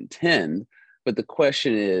can contend, but the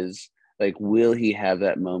question is, like, will he have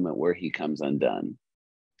that moment where he comes undone?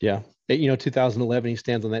 Yeah. 2011, he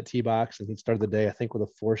stands on that tee box and he started the day, I think, with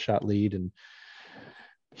a 4-shot lead, and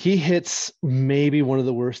he hits maybe one of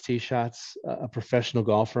the worst tee shots a professional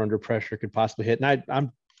golfer under pressure could possibly hit. And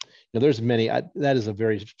I'm there's many. That is a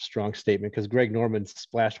very strong statement, because Greg Norman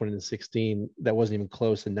splashed one in 16 that wasn't even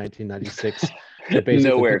close in 1996. To basically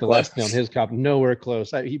Nowhere put the last nail on his cup. Nowhere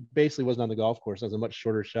close. He basically wasn't on the golf course. That was a much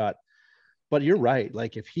shorter shot. But you're right.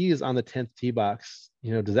 Like, if he is on the 10th tee box,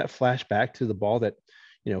 does that flash back to the ball that,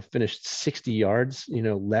 finished 60 yards,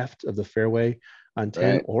 left of the fairway on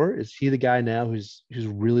 10, right? Or is he the guy now who's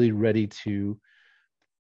really ready to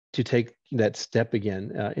take that step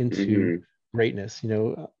again into greatness?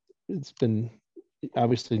 It's been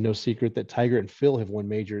obviously no secret that Tiger and Phil have won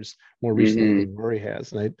majors more recently than Rory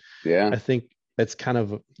has. And I think that's kind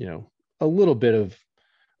of, a little bit of,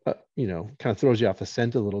 kind of throws you off the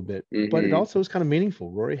scent a little bit, but it also is kind of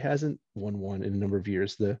meaningful. Rory hasn't won one in a number of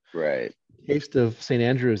years. The taste of St.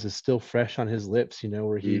 Andrews is still fresh on his lips,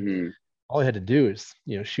 where he, all he had to do is,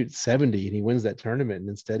 shoot 70 and he wins that tournament. And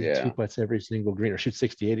instead he two putts every single green, or shoot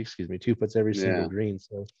 68, two putts every single green.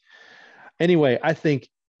 So anyway, I think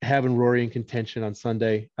having Rory in contention on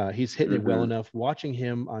Sunday, he's hitting it well enough. Watching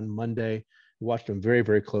him on Monday, watched him very,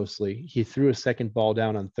 very closely. He threw a second ball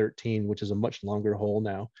down on 13, which is a much longer hole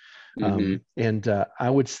now. And I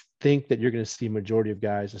would think that you're going to see majority of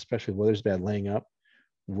guys, especially weather's bad, laying up.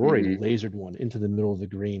 Rory lasered one into the middle of the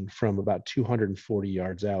green from about 240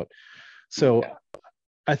 yards out. So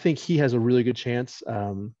I think he has a really good chance.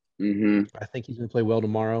 I think he's going to play well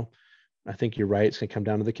tomorrow. I think you're right. It's going to come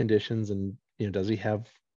down to the conditions. And, does he have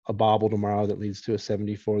a bobble tomorrow that leads to a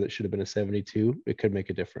 74 that should have been a 72? It could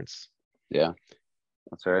make a difference. Yeah,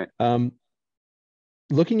 that's right.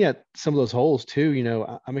 Looking at some of those holes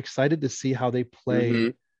too, I'm excited to see how they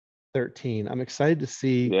play 13. I'm excited to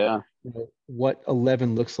see what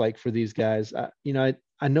 11 looks like for these guys.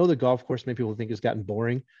 I know the golf course many people think has gotten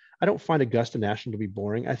boring. I don't find Augusta National to be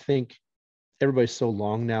boring. I think everybody's so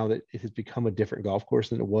long now that it has become a different golf course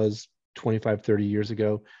than it was 25, 30 years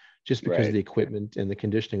ago, just because of the equipment and the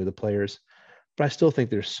conditioning of the players. But I still think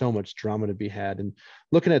there's so much drama to be had. And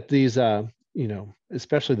looking at these,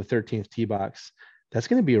 especially the 13th tee box, that's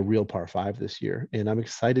going to be a real par 5 this year. And I'm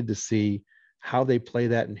excited to see how they play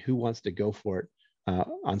that and who wants to go for it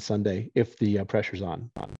on Sunday if the pressure's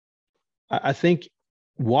on. I think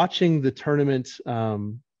watching the tournament or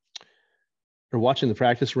watching the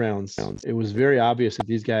practice rounds, it was very obvious that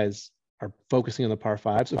these guys are focusing on the par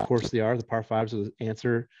 5s. Of course they are. The par 5s are the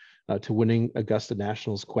answer to winning Augusta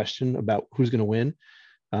National's question about who's going to win.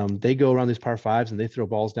 They go around these par 5s and they throw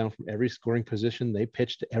balls down from every scoring position. They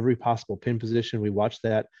pitch to every possible pin position. We watched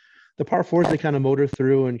that. The par 4s, they kind of motor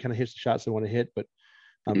through and kind of hit the shots they want to hit. But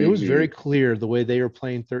it was very clear the way they were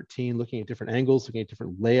playing 13, looking at different angles, looking at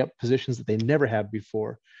different layup positions that they never have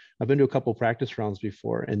before. I've been to a couple of practice rounds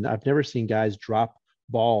before, and I've never seen guys drop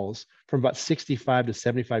balls from about 65 to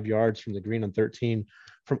 75 yards from the green on 13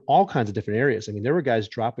 from all kinds of different areas. I mean, there were guys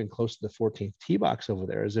dropping close to the 14th tee box over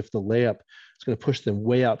there as if the layup is going to push them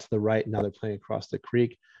way out to the right. Now they're playing across the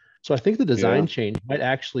creek. So I think the design change might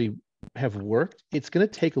actually have worked. It's going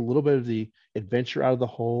to take a little bit of the adventure out of the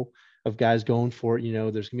hole of guys going for it.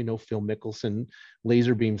 There's going to be no Phil Mickelson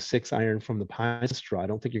laser beam 6 iron from the pine straw. I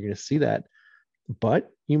don't think you're going to see that,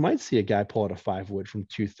 but you might see a guy pull out a 5 wood from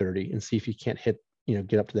 230 and see if he can't hit,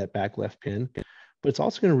 get up to that back left pin. But it's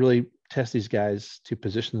also going to really test these guys to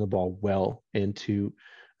position the ball well and to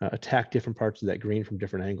attack different parts of that green from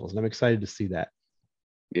different angles. And I'm excited to see that.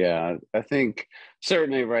 Yeah, I think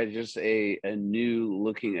certainly, right, just a new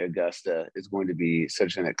looking Augusta is going to be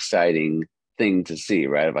such an exciting thing to see,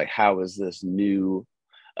 right? Like, how is this new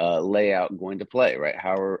layout going to play, right?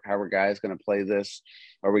 How are guys going to play this?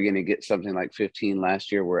 Are we going to get something like 15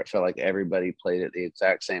 last year where it felt like everybody played it the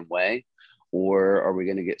exact same way? Or are we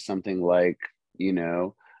going to get something like,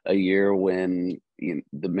 a year when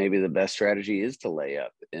maybe the best strategy is to lay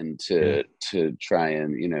up and to try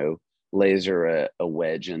and, laser a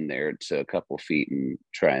wedge in there to a couple feet and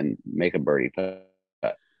try and make a birdie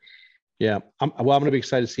putt. Yeah, I'm going to be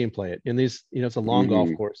excited to see him play it. And these, it's a long golf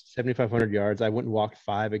course, 7,500 yards. I went and walked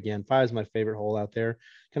 5 again. 5 is my favorite hole out there.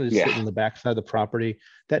 Kind of just sitting on the backside of the property.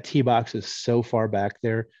 That tee box is so far back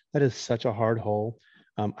there. That is such a hard hole.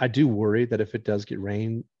 I do worry that if it does get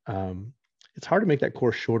rain, it's hard to make that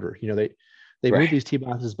course shorter. They move these tee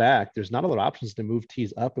boxes back. There's not a lot of options to move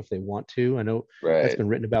tees up if they want to. I know that's been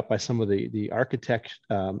written about by some of the architect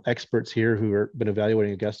experts here who have been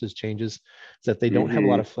evaluating Augusta's changes, is that they don't have a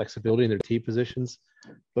lot of flexibility in their tee positions.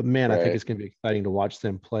 But man, I think it's going to be exciting to watch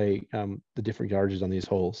them play the different yardages on these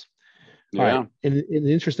holes. All right. In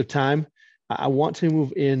the interest of time, I want to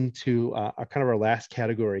move into our last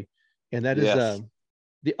category, and that is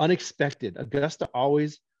the unexpected. Augusta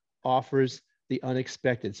always offers the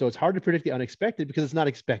unexpected. So it's hard to predict the unexpected because it's not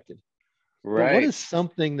expected. Right. But what is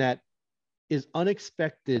something that is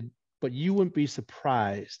unexpected, but you wouldn't be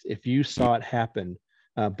surprised if you saw it happen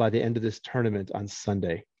by the end of this tournament on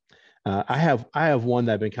Sunday? I have one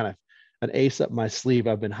that I've been kind of an ace up my sleeve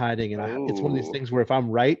I've been hiding. And it's one of these things where if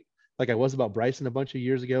I'm right, like I was about Bryson a bunch of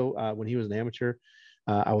years ago when he was an amateur,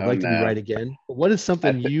 I would like to be right again. But what is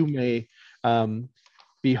something you may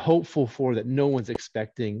be hopeful for that no one's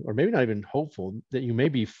expecting, or maybe not even hopeful, that you may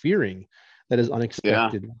be fearing that is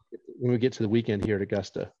unexpected when we get to the weekend here at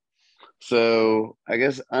Augusta? So I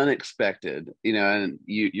guess unexpected, and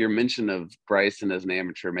your mention of Bryson as an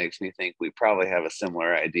amateur makes me think we probably have a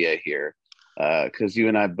similar idea here, because you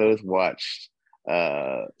and I both watched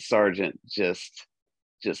Sargent just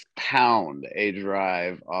pound a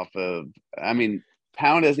drive off of,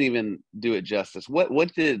 pound doesn't even do it justice. What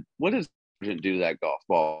does Sargent do that golf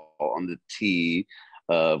ball on the tee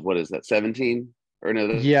of, what is that, 17? Or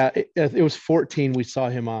no? Yeah, it was 14 we saw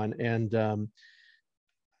him on, and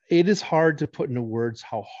it is hard to put into words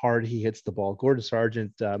how hard he hits the ball. Gordon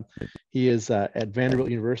Sargent, he is at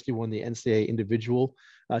Vanderbilt University, won the NCAA individual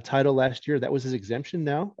title last year. That was his exemption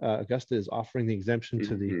now. Augusta is offering the exemption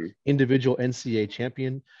to the individual NCAA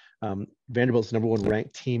champion. Vanderbilt's #1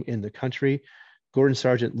 ranked team in the country. Gordon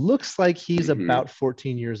Sargent looks like he's about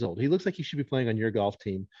 14 years old. He looks like he should be playing on your golf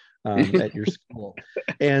team at your school.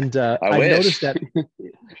 And I noticed that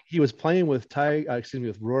he was playing with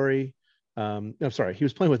with Rory. I'm sorry, he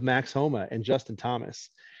was playing with Max Homa and Justin Thomas.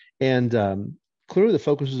 And clearly the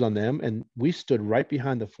focus was on them. And we stood right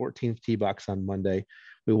behind the 14th tee box on Monday.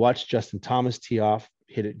 We watched Justin Thomas tee off,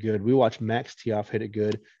 hit it good. We watched Max tee off, hit it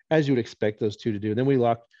good, as you would expect those two to do. And then we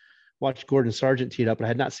watched Gordon Sargent tee it up, but I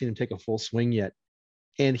had not seen him take a full swing yet.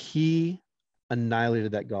 And he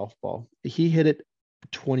annihilated that golf ball. He hit it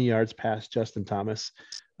 20 yards past Justin Thomas.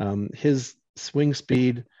 His swing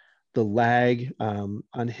speed, the lag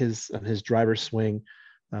on his driver swing,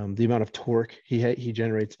 the amount of torque he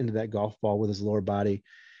generates into that golf ball with his lower body,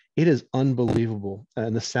 it is unbelievable.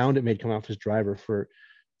 And the sound it made come off his driver for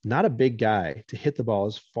not a big guy to hit the ball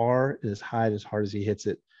as far and as high and as hard as he hits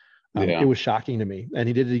it. It was shocking to me. And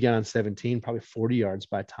he did it again on 17, probably 40 yards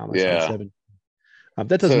by Thomas on 7.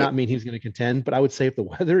 That does not mean he's going to contend, but I would say if the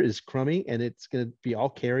weather is crummy and it's going to be all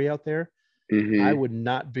carry out there, I would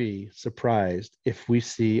not be surprised if we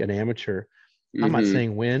see an amateur. I'm not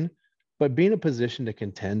saying win, but be in a position to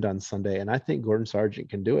contend on Sunday. And I think Gordon Sargent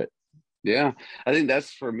can do it. Yeah, I think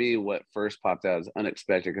that's for me what first popped out as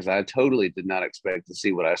unexpected, because I totally did not expect to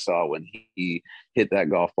see what I saw when he hit that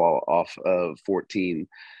golf ball off of 14.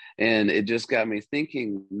 And it just got me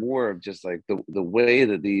thinking more of just like the way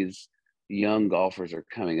that these young golfers are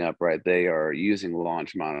coming up, right? They are using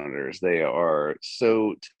launch monitors. They are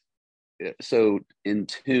so in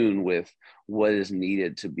tune with what is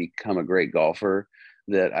needed to become a great golfer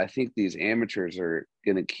that I think these amateurs are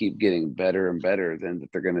going to keep getting better and better, then that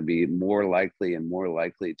they're going to be more likely and more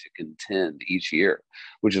likely to contend each year,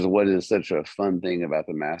 which is what is such a fun thing about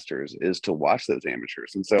the Masters, is to watch those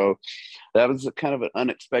amateurs. And so that was a kind of an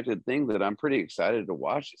unexpected thing that I'm pretty excited to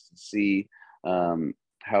watch, is to see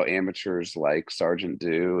how amateurs like Sargent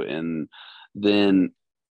do. And then,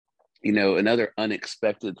 you know, another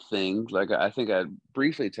unexpected thing, like I think I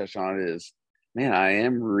briefly touched on it, is, man, I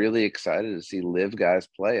am really excited to see live guys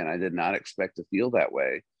play, and I did not expect to feel that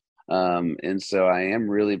way. And so I am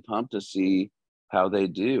really pumped to see how they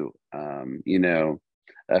do. You know,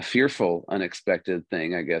 a fearful, unexpected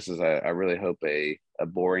thing, I guess, is I really hope a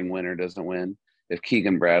boring winner doesn't win. If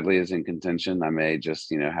Keegan Bradley is in contention, I may just,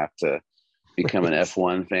 you know, have to become an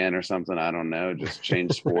F1 fan or something. I don't know, just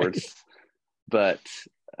change sports. But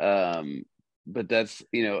that's,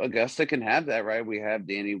 you know, Augusta can have that, right? We have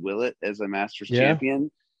Danny Willett as a Masters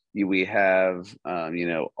champion. We have, you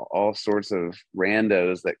know, all sorts of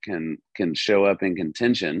randos that can show up in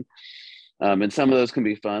contention. And some of those can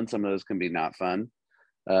be fun. Some of those can be not fun.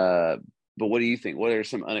 But what do you think? What are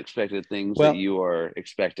some unexpected things that you are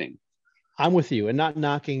expecting? I'm with you, and not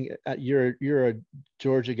knocking. You're a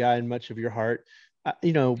Georgia guy in much of your heart.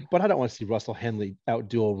 You know, but I don't want to see Russell Henley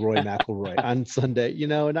outduel Roy McIlroy on Sunday, you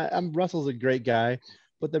know, and Russell's a great guy,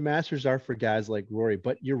 but the Masters are for guys like Rory.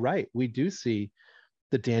 But you're right. We do see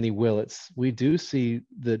the Danny Willets. We do see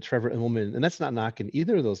the Trevor Immelman, and that's not knocking.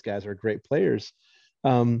 Either of those guys are great players.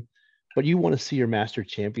 But you want to see your Master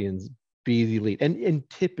champions be the elite. And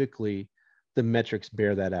typically the metrics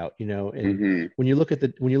bear that out, you know, and when you look at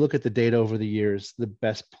the data over the years, the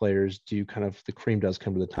best players do kind of, the cream does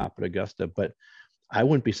come to the top at Augusta, but I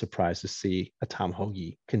wouldn't be surprised to see a Tom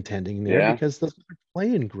Hoagie contending there because those are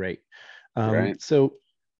playing great. So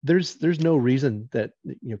there's no reason that,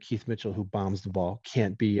 you know, Keith Mitchell, who bombs the ball,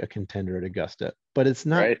 can't be a contender at Augusta, but it's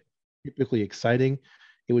not typically exciting.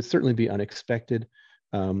 It would certainly be unexpected.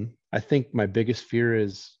 I think my biggest fear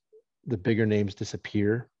is the bigger names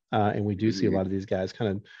disappear. And we do see a lot of these guys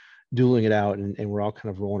kind of dueling it out, and we're all kind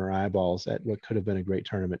of rolling our eyeballs at what could have been a great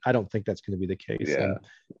tournament. I don't think that's going to be the case.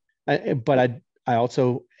 But I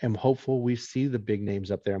also am hopeful we see the big names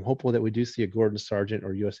up there. I'm hopeful that we do see a Gordon Sargent or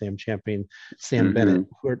USAM champion Sam Bennett,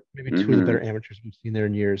 who are maybe two of the better amateurs we've seen there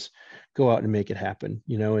in years, go out and make it happen,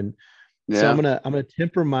 you know. And so I'm gonna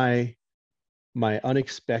temper my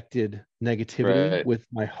unexpected negativity with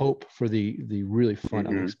my hope for the really fun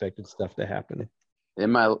unexpected stuff to happen.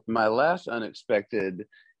 And my last unexpected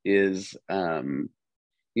is, you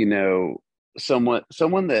know,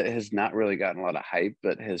 someone that has not really gotten a lot of hype,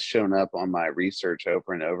 but has shown up on my research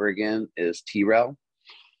over and over again, is T-Rail.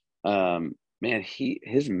 Man,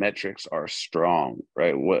 his metrics are strong,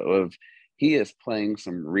 right? He is playing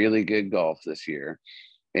some really good golf this year,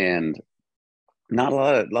 and not a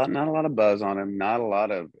lot of buzz on him. Not a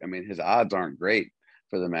lot of. I mean, his odds aren't great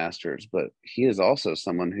for the Masters, but he is also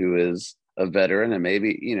someone who is a veteran, and maybe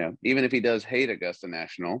even if he does hate Augusta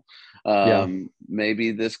National, Yeah.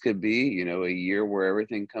 maybe this could be a year where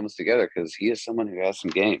everything comes together because he is someone who has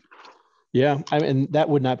some game. Yeah. I mean, that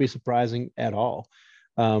would not be surprising at all.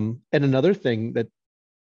 And another thing that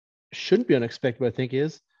shouldn't be unexpected, but I think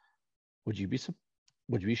is, would you be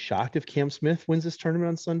would you be shocked if Cam Smith wins this tournament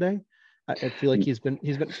on Sunday? I feel like he's been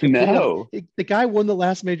completely out. No, The guy won the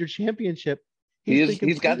last major championship. He's been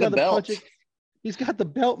he's got completely the out of the belt. project. He's got the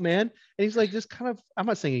belt, man, and he's like just kind of. I'm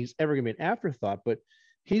not saying he's ever gonna be an afterthought, but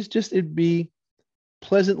it'd be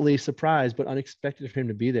pleasantly surprised but unexpected for him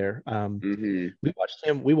to be there. Mm-hmm.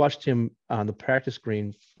 We watched him on the practice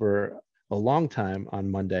green for a long time on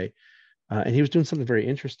Monday, and he was doing something very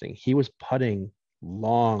interesting. He was putting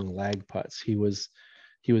long lag putts. He was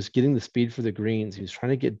getting the speed for the greens. He was trying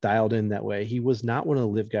to get dialed in that way. He was not one of the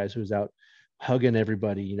live guys who was out hugging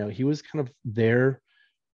everybody. He was kind of there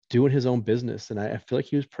doing his own business, and I feel like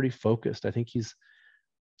he was pretty focused. I think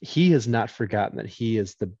he has not forgotten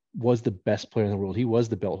that was the best player in the world. He was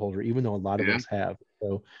the belt holder, even though a lot of Yeah. us have.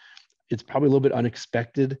 So it's probably a little bit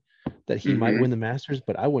unexpected that he might Mm-hmm. win the Masters,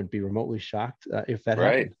 but I wouldn't be remotely shocked if that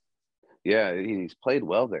Right. happened. Yeah, he's played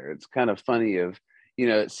well there. It's kind of funny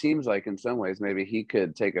it seems like in some ways maybe he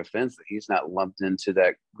could take offense that he's not lumped into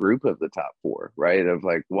that group of the top four, right? Of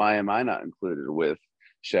like, why am I not included with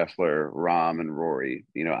Scheffler, Rahm, and Rory?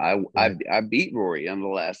 Right. I beat Rory on the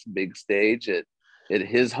last big stage at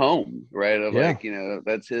his home, right? Of Yeah. like,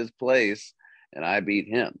 that's his place, and I beat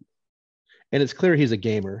him. And it's clear he's a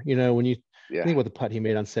gamer. When you think Yeah. about the putt he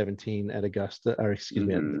made on 17 at Augusta, or excuse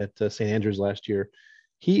me, Mm-hmm. at St. Andrews last year,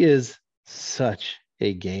 he is such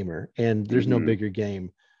a gamer, and there's no Mm-hmm. bigger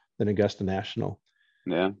game than Augusta National.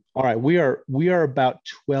 Yeah. All right, we are about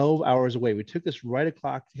 12 hours away. We took this right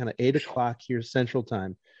o'clock, kind of 8 o'clock here Central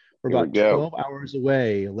Time. We're Here we about go. 12 hours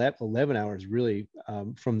away, 11 hours really,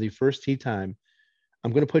 from the first tee time.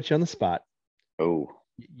 I'm going to put you on the spot. Oh,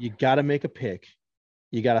 You got to make a pick.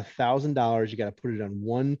 You got $1,000. You got to put it on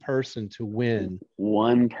one person to win.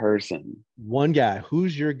 one person. One guy.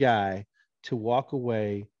 Who's your guy to walk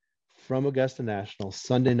away from Augusta National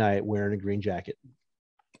Sunday night wearing a green jacket?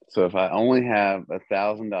 So if I only have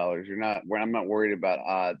 $1,000, I'm not worried about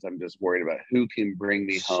odds. I'm just worried about who can bring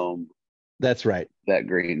me home That's right. that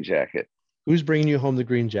green jacket. Who's bringing you home the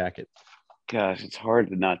green jacket? Gosh, it's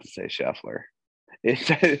hard not to say Scheffler.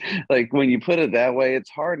 It's like when you put it that way, it's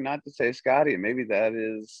hard not to say Scotty. And maybe that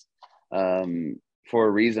is for a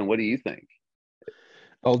reason. What do you think?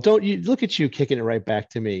 Oh, don't you look at you kicking it right back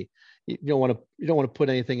to me. You don't want to put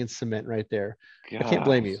anything in cement right there. I can't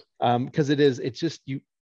blame you. Because it's just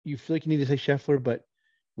you feel like you need to say Scheffler, but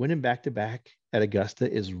winning back to back at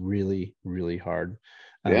Augusta is really, really hard.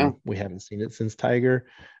 Yeah. We haven't seen it since Tiger.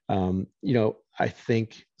 I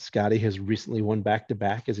think Scotty has recently won back to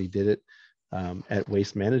back as he did it at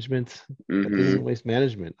Waste Management, but this isn't Waste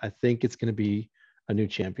Management. I think it's going to be a new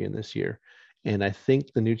champion this year. And I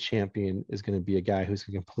think the new champion is going to be a guy who's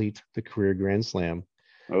going to complete the career Grand Slam.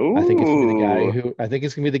 I think it's going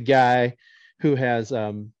to be the guy who has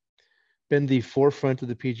been the forefront of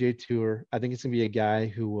the PGA Tour. I think it's going to be a guy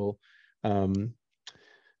who will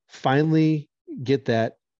finally get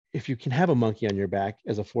that. If you can have a monkey on your back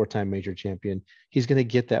as a four-time major champion, he's going to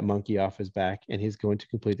get that monkey off his back, and he's going to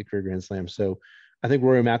complete the career Grand Slam. So I think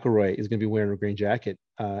Rory McIlroy is going to be wearing a green jacket,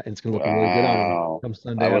 and it's going to look really good on him come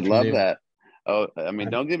Sunday I would love afternoon. that. Oh, I mean,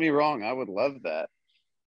 don't get me wrong. I would love that.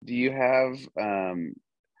 Do you have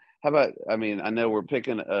how about, I mean, I know we're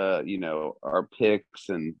picking our picks,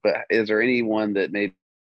 but is there anyone that maybe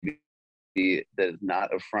that is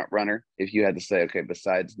not a front runner? If you had to say, okay,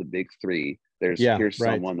 besides the big three, here's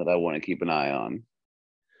someone that I want to keep an eye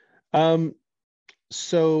on.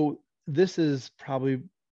 So this is probably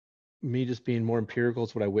me just being more empirical.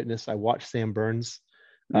 It's what I witnessed. I watched Sam Burns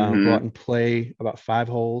go out and play about 5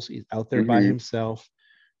 holes. He's out there by himself.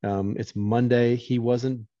 It's Monday. He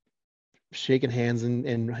wasn't shaking hands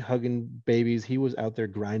and hugging babies. He was out there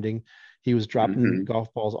grinding. He was dropping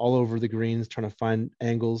golf balls all over the greens, trying to find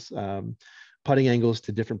angles, putting angles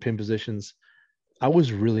to different pin positions. I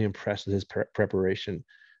was really impressed with his preparation.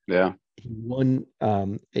 Yeah. He won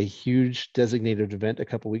a huge designated event a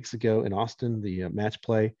couple weeks ago in Austin, the match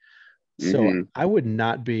play. So I would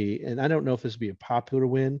not be, and I don't know if this would be a popular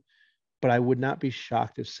win, but I would not be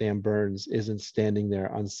shocked if Sam Burns isn't standing there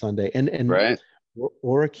on Sunday. And right.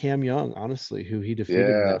 Or a Cam Young, honestly, who he defeated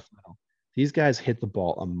in that final. These guys hit the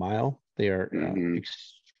ball a mile. They are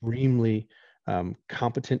extremely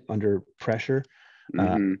competent under pressure.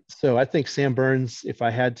 Mm-hmm. So I think Sam Burns, if I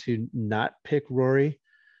had to not pick Rory,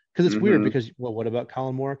 because it's weird Mm-hmm. because, well, what about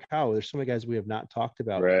Colin Morikawa? There's so many guys we have not talked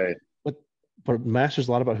about. Right. But Masters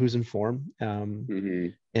a lot about who's in form. Mm-hmm.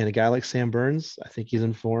 And a guy like Sam Burns, I think he's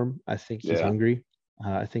in form. I think he's Yeah. hungry.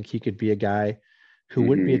 I think he could be a guy who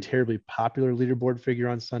wouldn't be a Mm-hmm. terribly popular leaderboard figure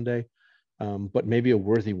on Sunday, but maybe a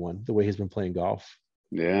worthy one, the way he's been playing golf.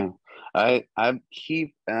 Yeah. I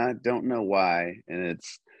keep, and I don't know why, and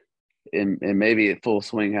maybe Full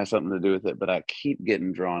Swing has something to do with it, but I keep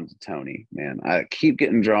getting drawn to Tony, man. I keep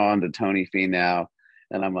getting drawn to Tony Finau,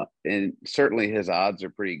 and certainly his odds are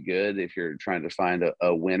pretty good if you're trying to find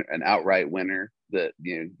a win, an outright winner that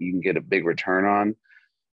you can get a big return on.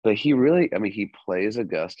 But he really, I mean, he plays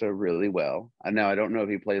Augusta really well. I know I don't know if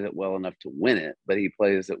he plays it well enough to win it, but he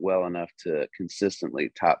plays it well enough to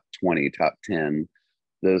consistently top 20, top 10,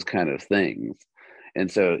 those kind of things.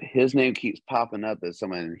 And so his name keeps popping up as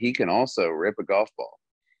someone he can also rip a golf ball.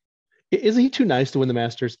 Isn't he too nice to win the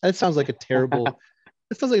Masters? That sounds like a terrible.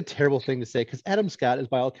 It sounds like a terrible thing to say because Adam Scott is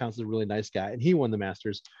by all accounts a really nice guy and he won the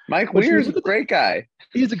Masters. Mike But if you Weir's a look at great guy.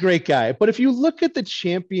 he's a great guy. But if you look at the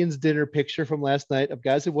champions dinner picture from last night of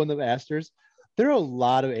guys who won the Masters, there are a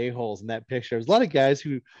lot of a-holes in that picture. There's a lot of guys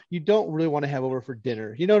who you don't really want to have over for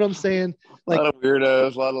dinner. You know what I'm saying? A Like lot of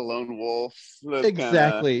weirdos, a lot of lone wolves. That's kind of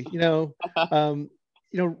exactly.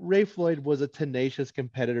 Ray Floyd was a tenacious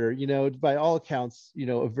competitor, by all accounts,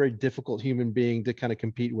 a very difficult human being to kind of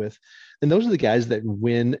compete with. And those are the guys that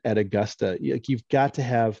win at Augusta. You've got to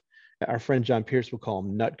have, our friend John Pierce will call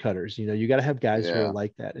them nut cutters. You got to have guys who are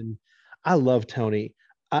like that. And I love Tony.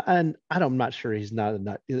 I'm not sure he's a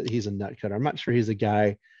nut cutter. I'm not sure he's a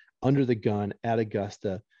guy under the gun at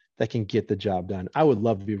Augusta that can get the job done. I would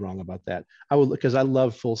love to be wrong about that. Because I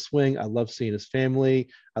love Full Swing. I love seeing his family.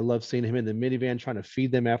 I love seeing him in the minivan trying to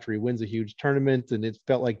feed them after he wins a huge tournament. And it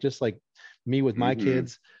felt like just like me with my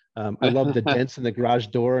kids. I love the dents in the garage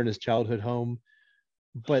door in his childhood home.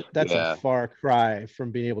 But that's a far cry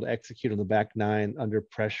from being able to execute on the back nine under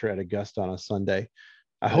pressure at Augusta on a Sunday.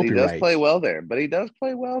 I hope he you're does right. play well there, but he does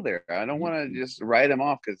play well there. I don't want to just write him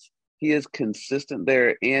off because he is consistent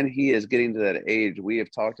there and he is getting to that age. We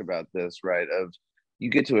have talked about this, right? Of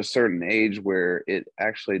you get to a certain age where it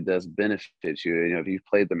actually does benefit you. If you've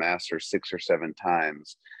played the Masters 6 or 7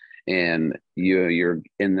 times and you're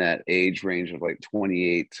in that age range of like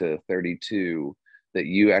 28 to 32, that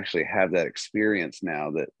you actually have that experience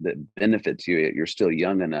now that benefits you. You're still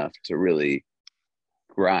young enough to really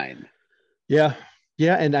grind. Yeah.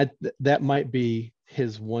 Yeah, and that might be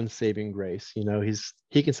his one saving grace.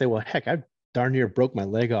 He can say, "Well, heck, I darn near broke my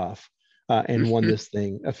leg off and won this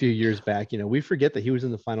thing a few years back." We forget that he was in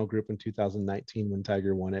the final group in 2019 when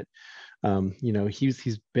Tiger won it.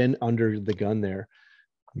 He's been under the gun there.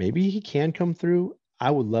 Maybe he can come through. I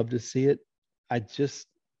would love to see it.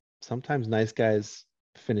 Sometimes nice guys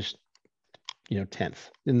finish, 10th,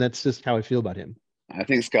 and that's just how I feel about him. I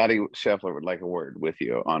think Scotty Scheffler would like a word with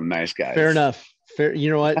you on nice guys. Fair enough. Fair. You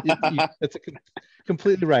know what? That's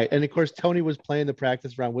completely right. And of course, Tony was playing the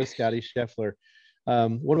practice round with Scotty Scheffler.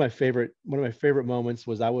 One of my favorite moments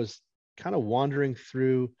was I was kind of wandering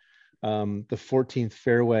through the 14th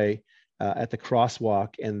fairway at the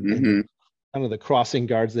crosswalk, and kind of the crossing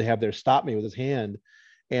guards they have there stopped me with his hand,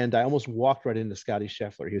 and I almost walked right into Scotty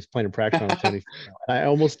Scheffler. He was playing a practice round with Tony. And I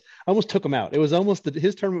almost took him out. It was almost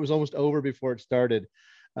his tournament was almost over before it started.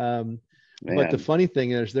 But the funny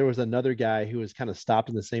thing is, there was another guy who was kind of stopped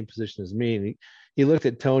in the same position as me, and he looked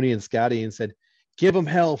at Tony and Scotty and said, "Give them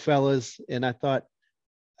hell, fellas." And I thought,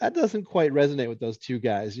 that doesn't quite resonate with those two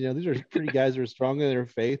guys. These are pretty guys who are strong in their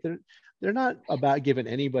faith. They're not about giving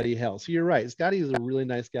anybody hell. So you're right. Scotty is a really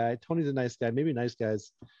nice guy. Tony's a nice guy. Maybe nice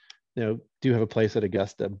guys, do have a place at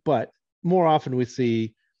Augusta, but more often we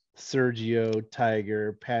see Sergio,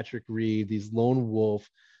 Tiger, Patrick Reed, these lone wolf,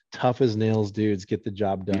 tough as nails dudes get the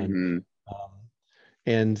job done.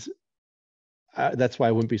 And that's why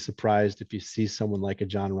I wouldn't be surprised if you see someone like a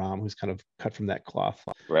John Rahm who's kind of cut from that cloth,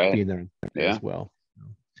 being there as well.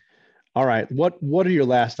 All right. What are your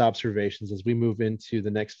last observations as we move into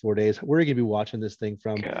the next 4 days? Where are you going to be watching this thing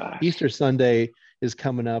from? Easter Sunday is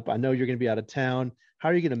coming up. I know you're going to be out of town. How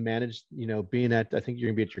are you going to manage, being I think you're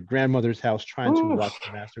going to be at your grandmother's house trying to watch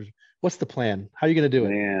the Masters. What's the plan? How are you going to do it?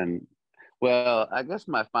 Man, well, I guess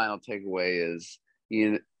my final takeaway is,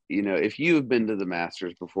 if you've been to the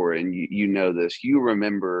Masters before and you know this, you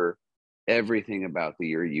remember everything about the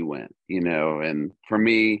year you went, and for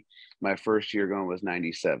me, my first year going was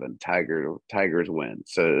 97, Tiger's win.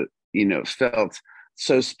 So, felt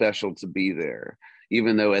so special to be there,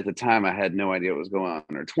 even though at the time I had no idea what was going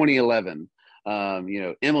on. Or 2011,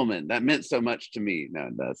 Immelman, that meant so much to me. No,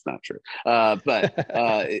 that's not true.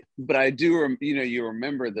 But I do, you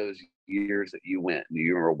remember those years that you went and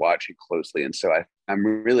you were watching closely. And so I'm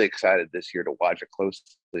really excited this year to watch it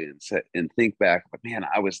closely and think back, but man,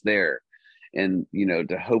 I was there. And,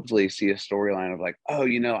 to hopefully see a storyline of like, oh,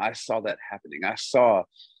 I saw that happening. I saw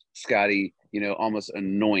Scotty, almost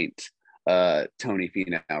anoint Tony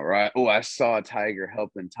Finau, right? Oh, I saw Tiger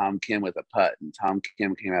helping Tom Kim with a putt, and Tom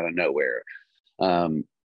Kim came out of nowhere.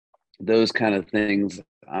 Those kind of things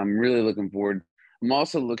I'm really looking forward. I'm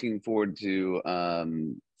also looking forward to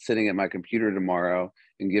sitting at my computer tomorrow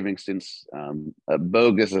and giving students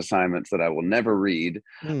bogus assignments that I will never read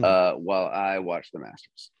while I watch the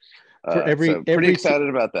Masters. So pretty excited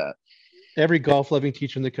about that. Every golf loving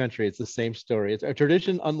teacher in the country, it's the same story. It's a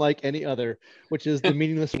tradition unlike any other, which is the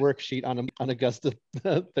meaningless worksheet on Augusta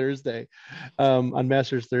Thursday, on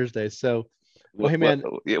Masters Thursday. So, hey man,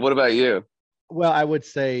 what about you? Well, I would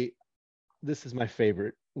say this is my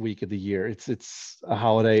favorite week of the year. It's a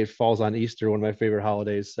holiday. It falls on Easter, one of my favorite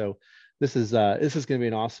holidays. So this is going to be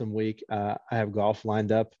an awesome week. I have golf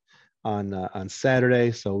lined up on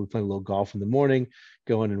Saturday, so we play a little golf in the morning,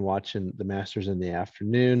 going and watching the Masters in the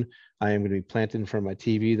afternoon. I am going to be planted in front of my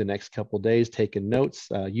TV the next couple of days, taking notes.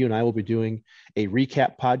 You and I will be doing a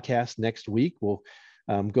recap podcast next week. We'll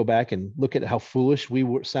go back and look at how foolish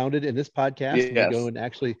we sounded in this podcast, and go and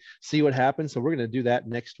actually see what happened. So we're going to do that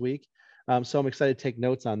next week. So I'm excited to take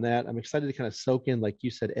notes on that. I'm excited to kind of soak in, like you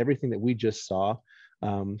said, everything that we just saw,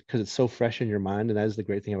 because it's so fresh in your mind. And that is the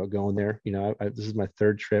great thing about going there. This is my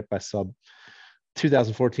third trip. I saw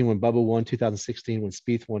 2014 when Bubba won, 2016 when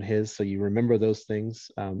Spieth won his. So you remember those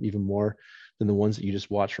things even more than the ones that you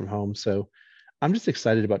just watch from home. So I'm just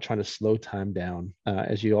excited about trying to slow time down,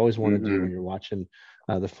 as you always want to do when you're watching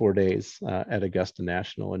the 4 days at Augusta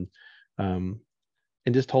National, and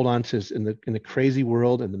just hold on to, in the crazy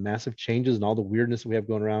world and the massive changes and all the weirdness we have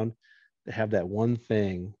going around, to have that one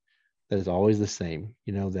thing that is always the same,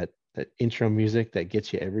 that intro music that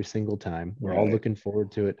gets you every single time. We're all looking forward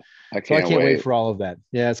to it. I can't wait for all of that.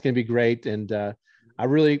 Yeah, it's going to be great. And I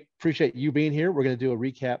really appreciate you being here. We're going to do a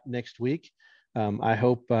recap next week. I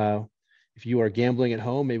hope if you are gambling at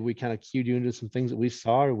home, maybe we kind of cued you into some things that we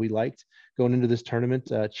saw or we liked going into this tournament.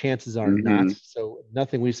 Chances are not. So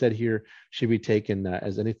nothing we said here should be taken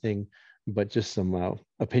as anything but just some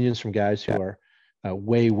opinions from guys who are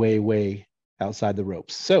way, way, way outside the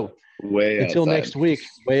ropes. So until next week,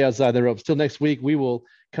 way outside the ropes. Till next week, we will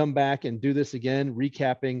come back and do this again,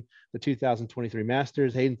 recapping the 2023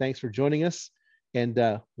 Masters. Hayden, thanks for joining us. And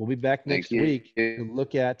we'll be back next week to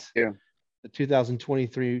look at the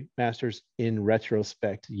 2023 Masters in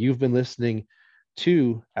retrospect. You've been listening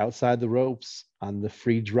to Outside the Ropes on the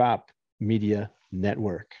Free Drop Media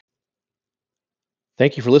Network.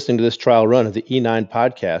 Thank you for listening to this trial run of the E9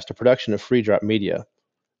 podcast, a production of Free Drop Media.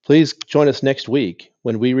 Please join us next week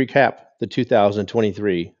when we recap the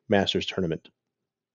 2023 Masters Tournament.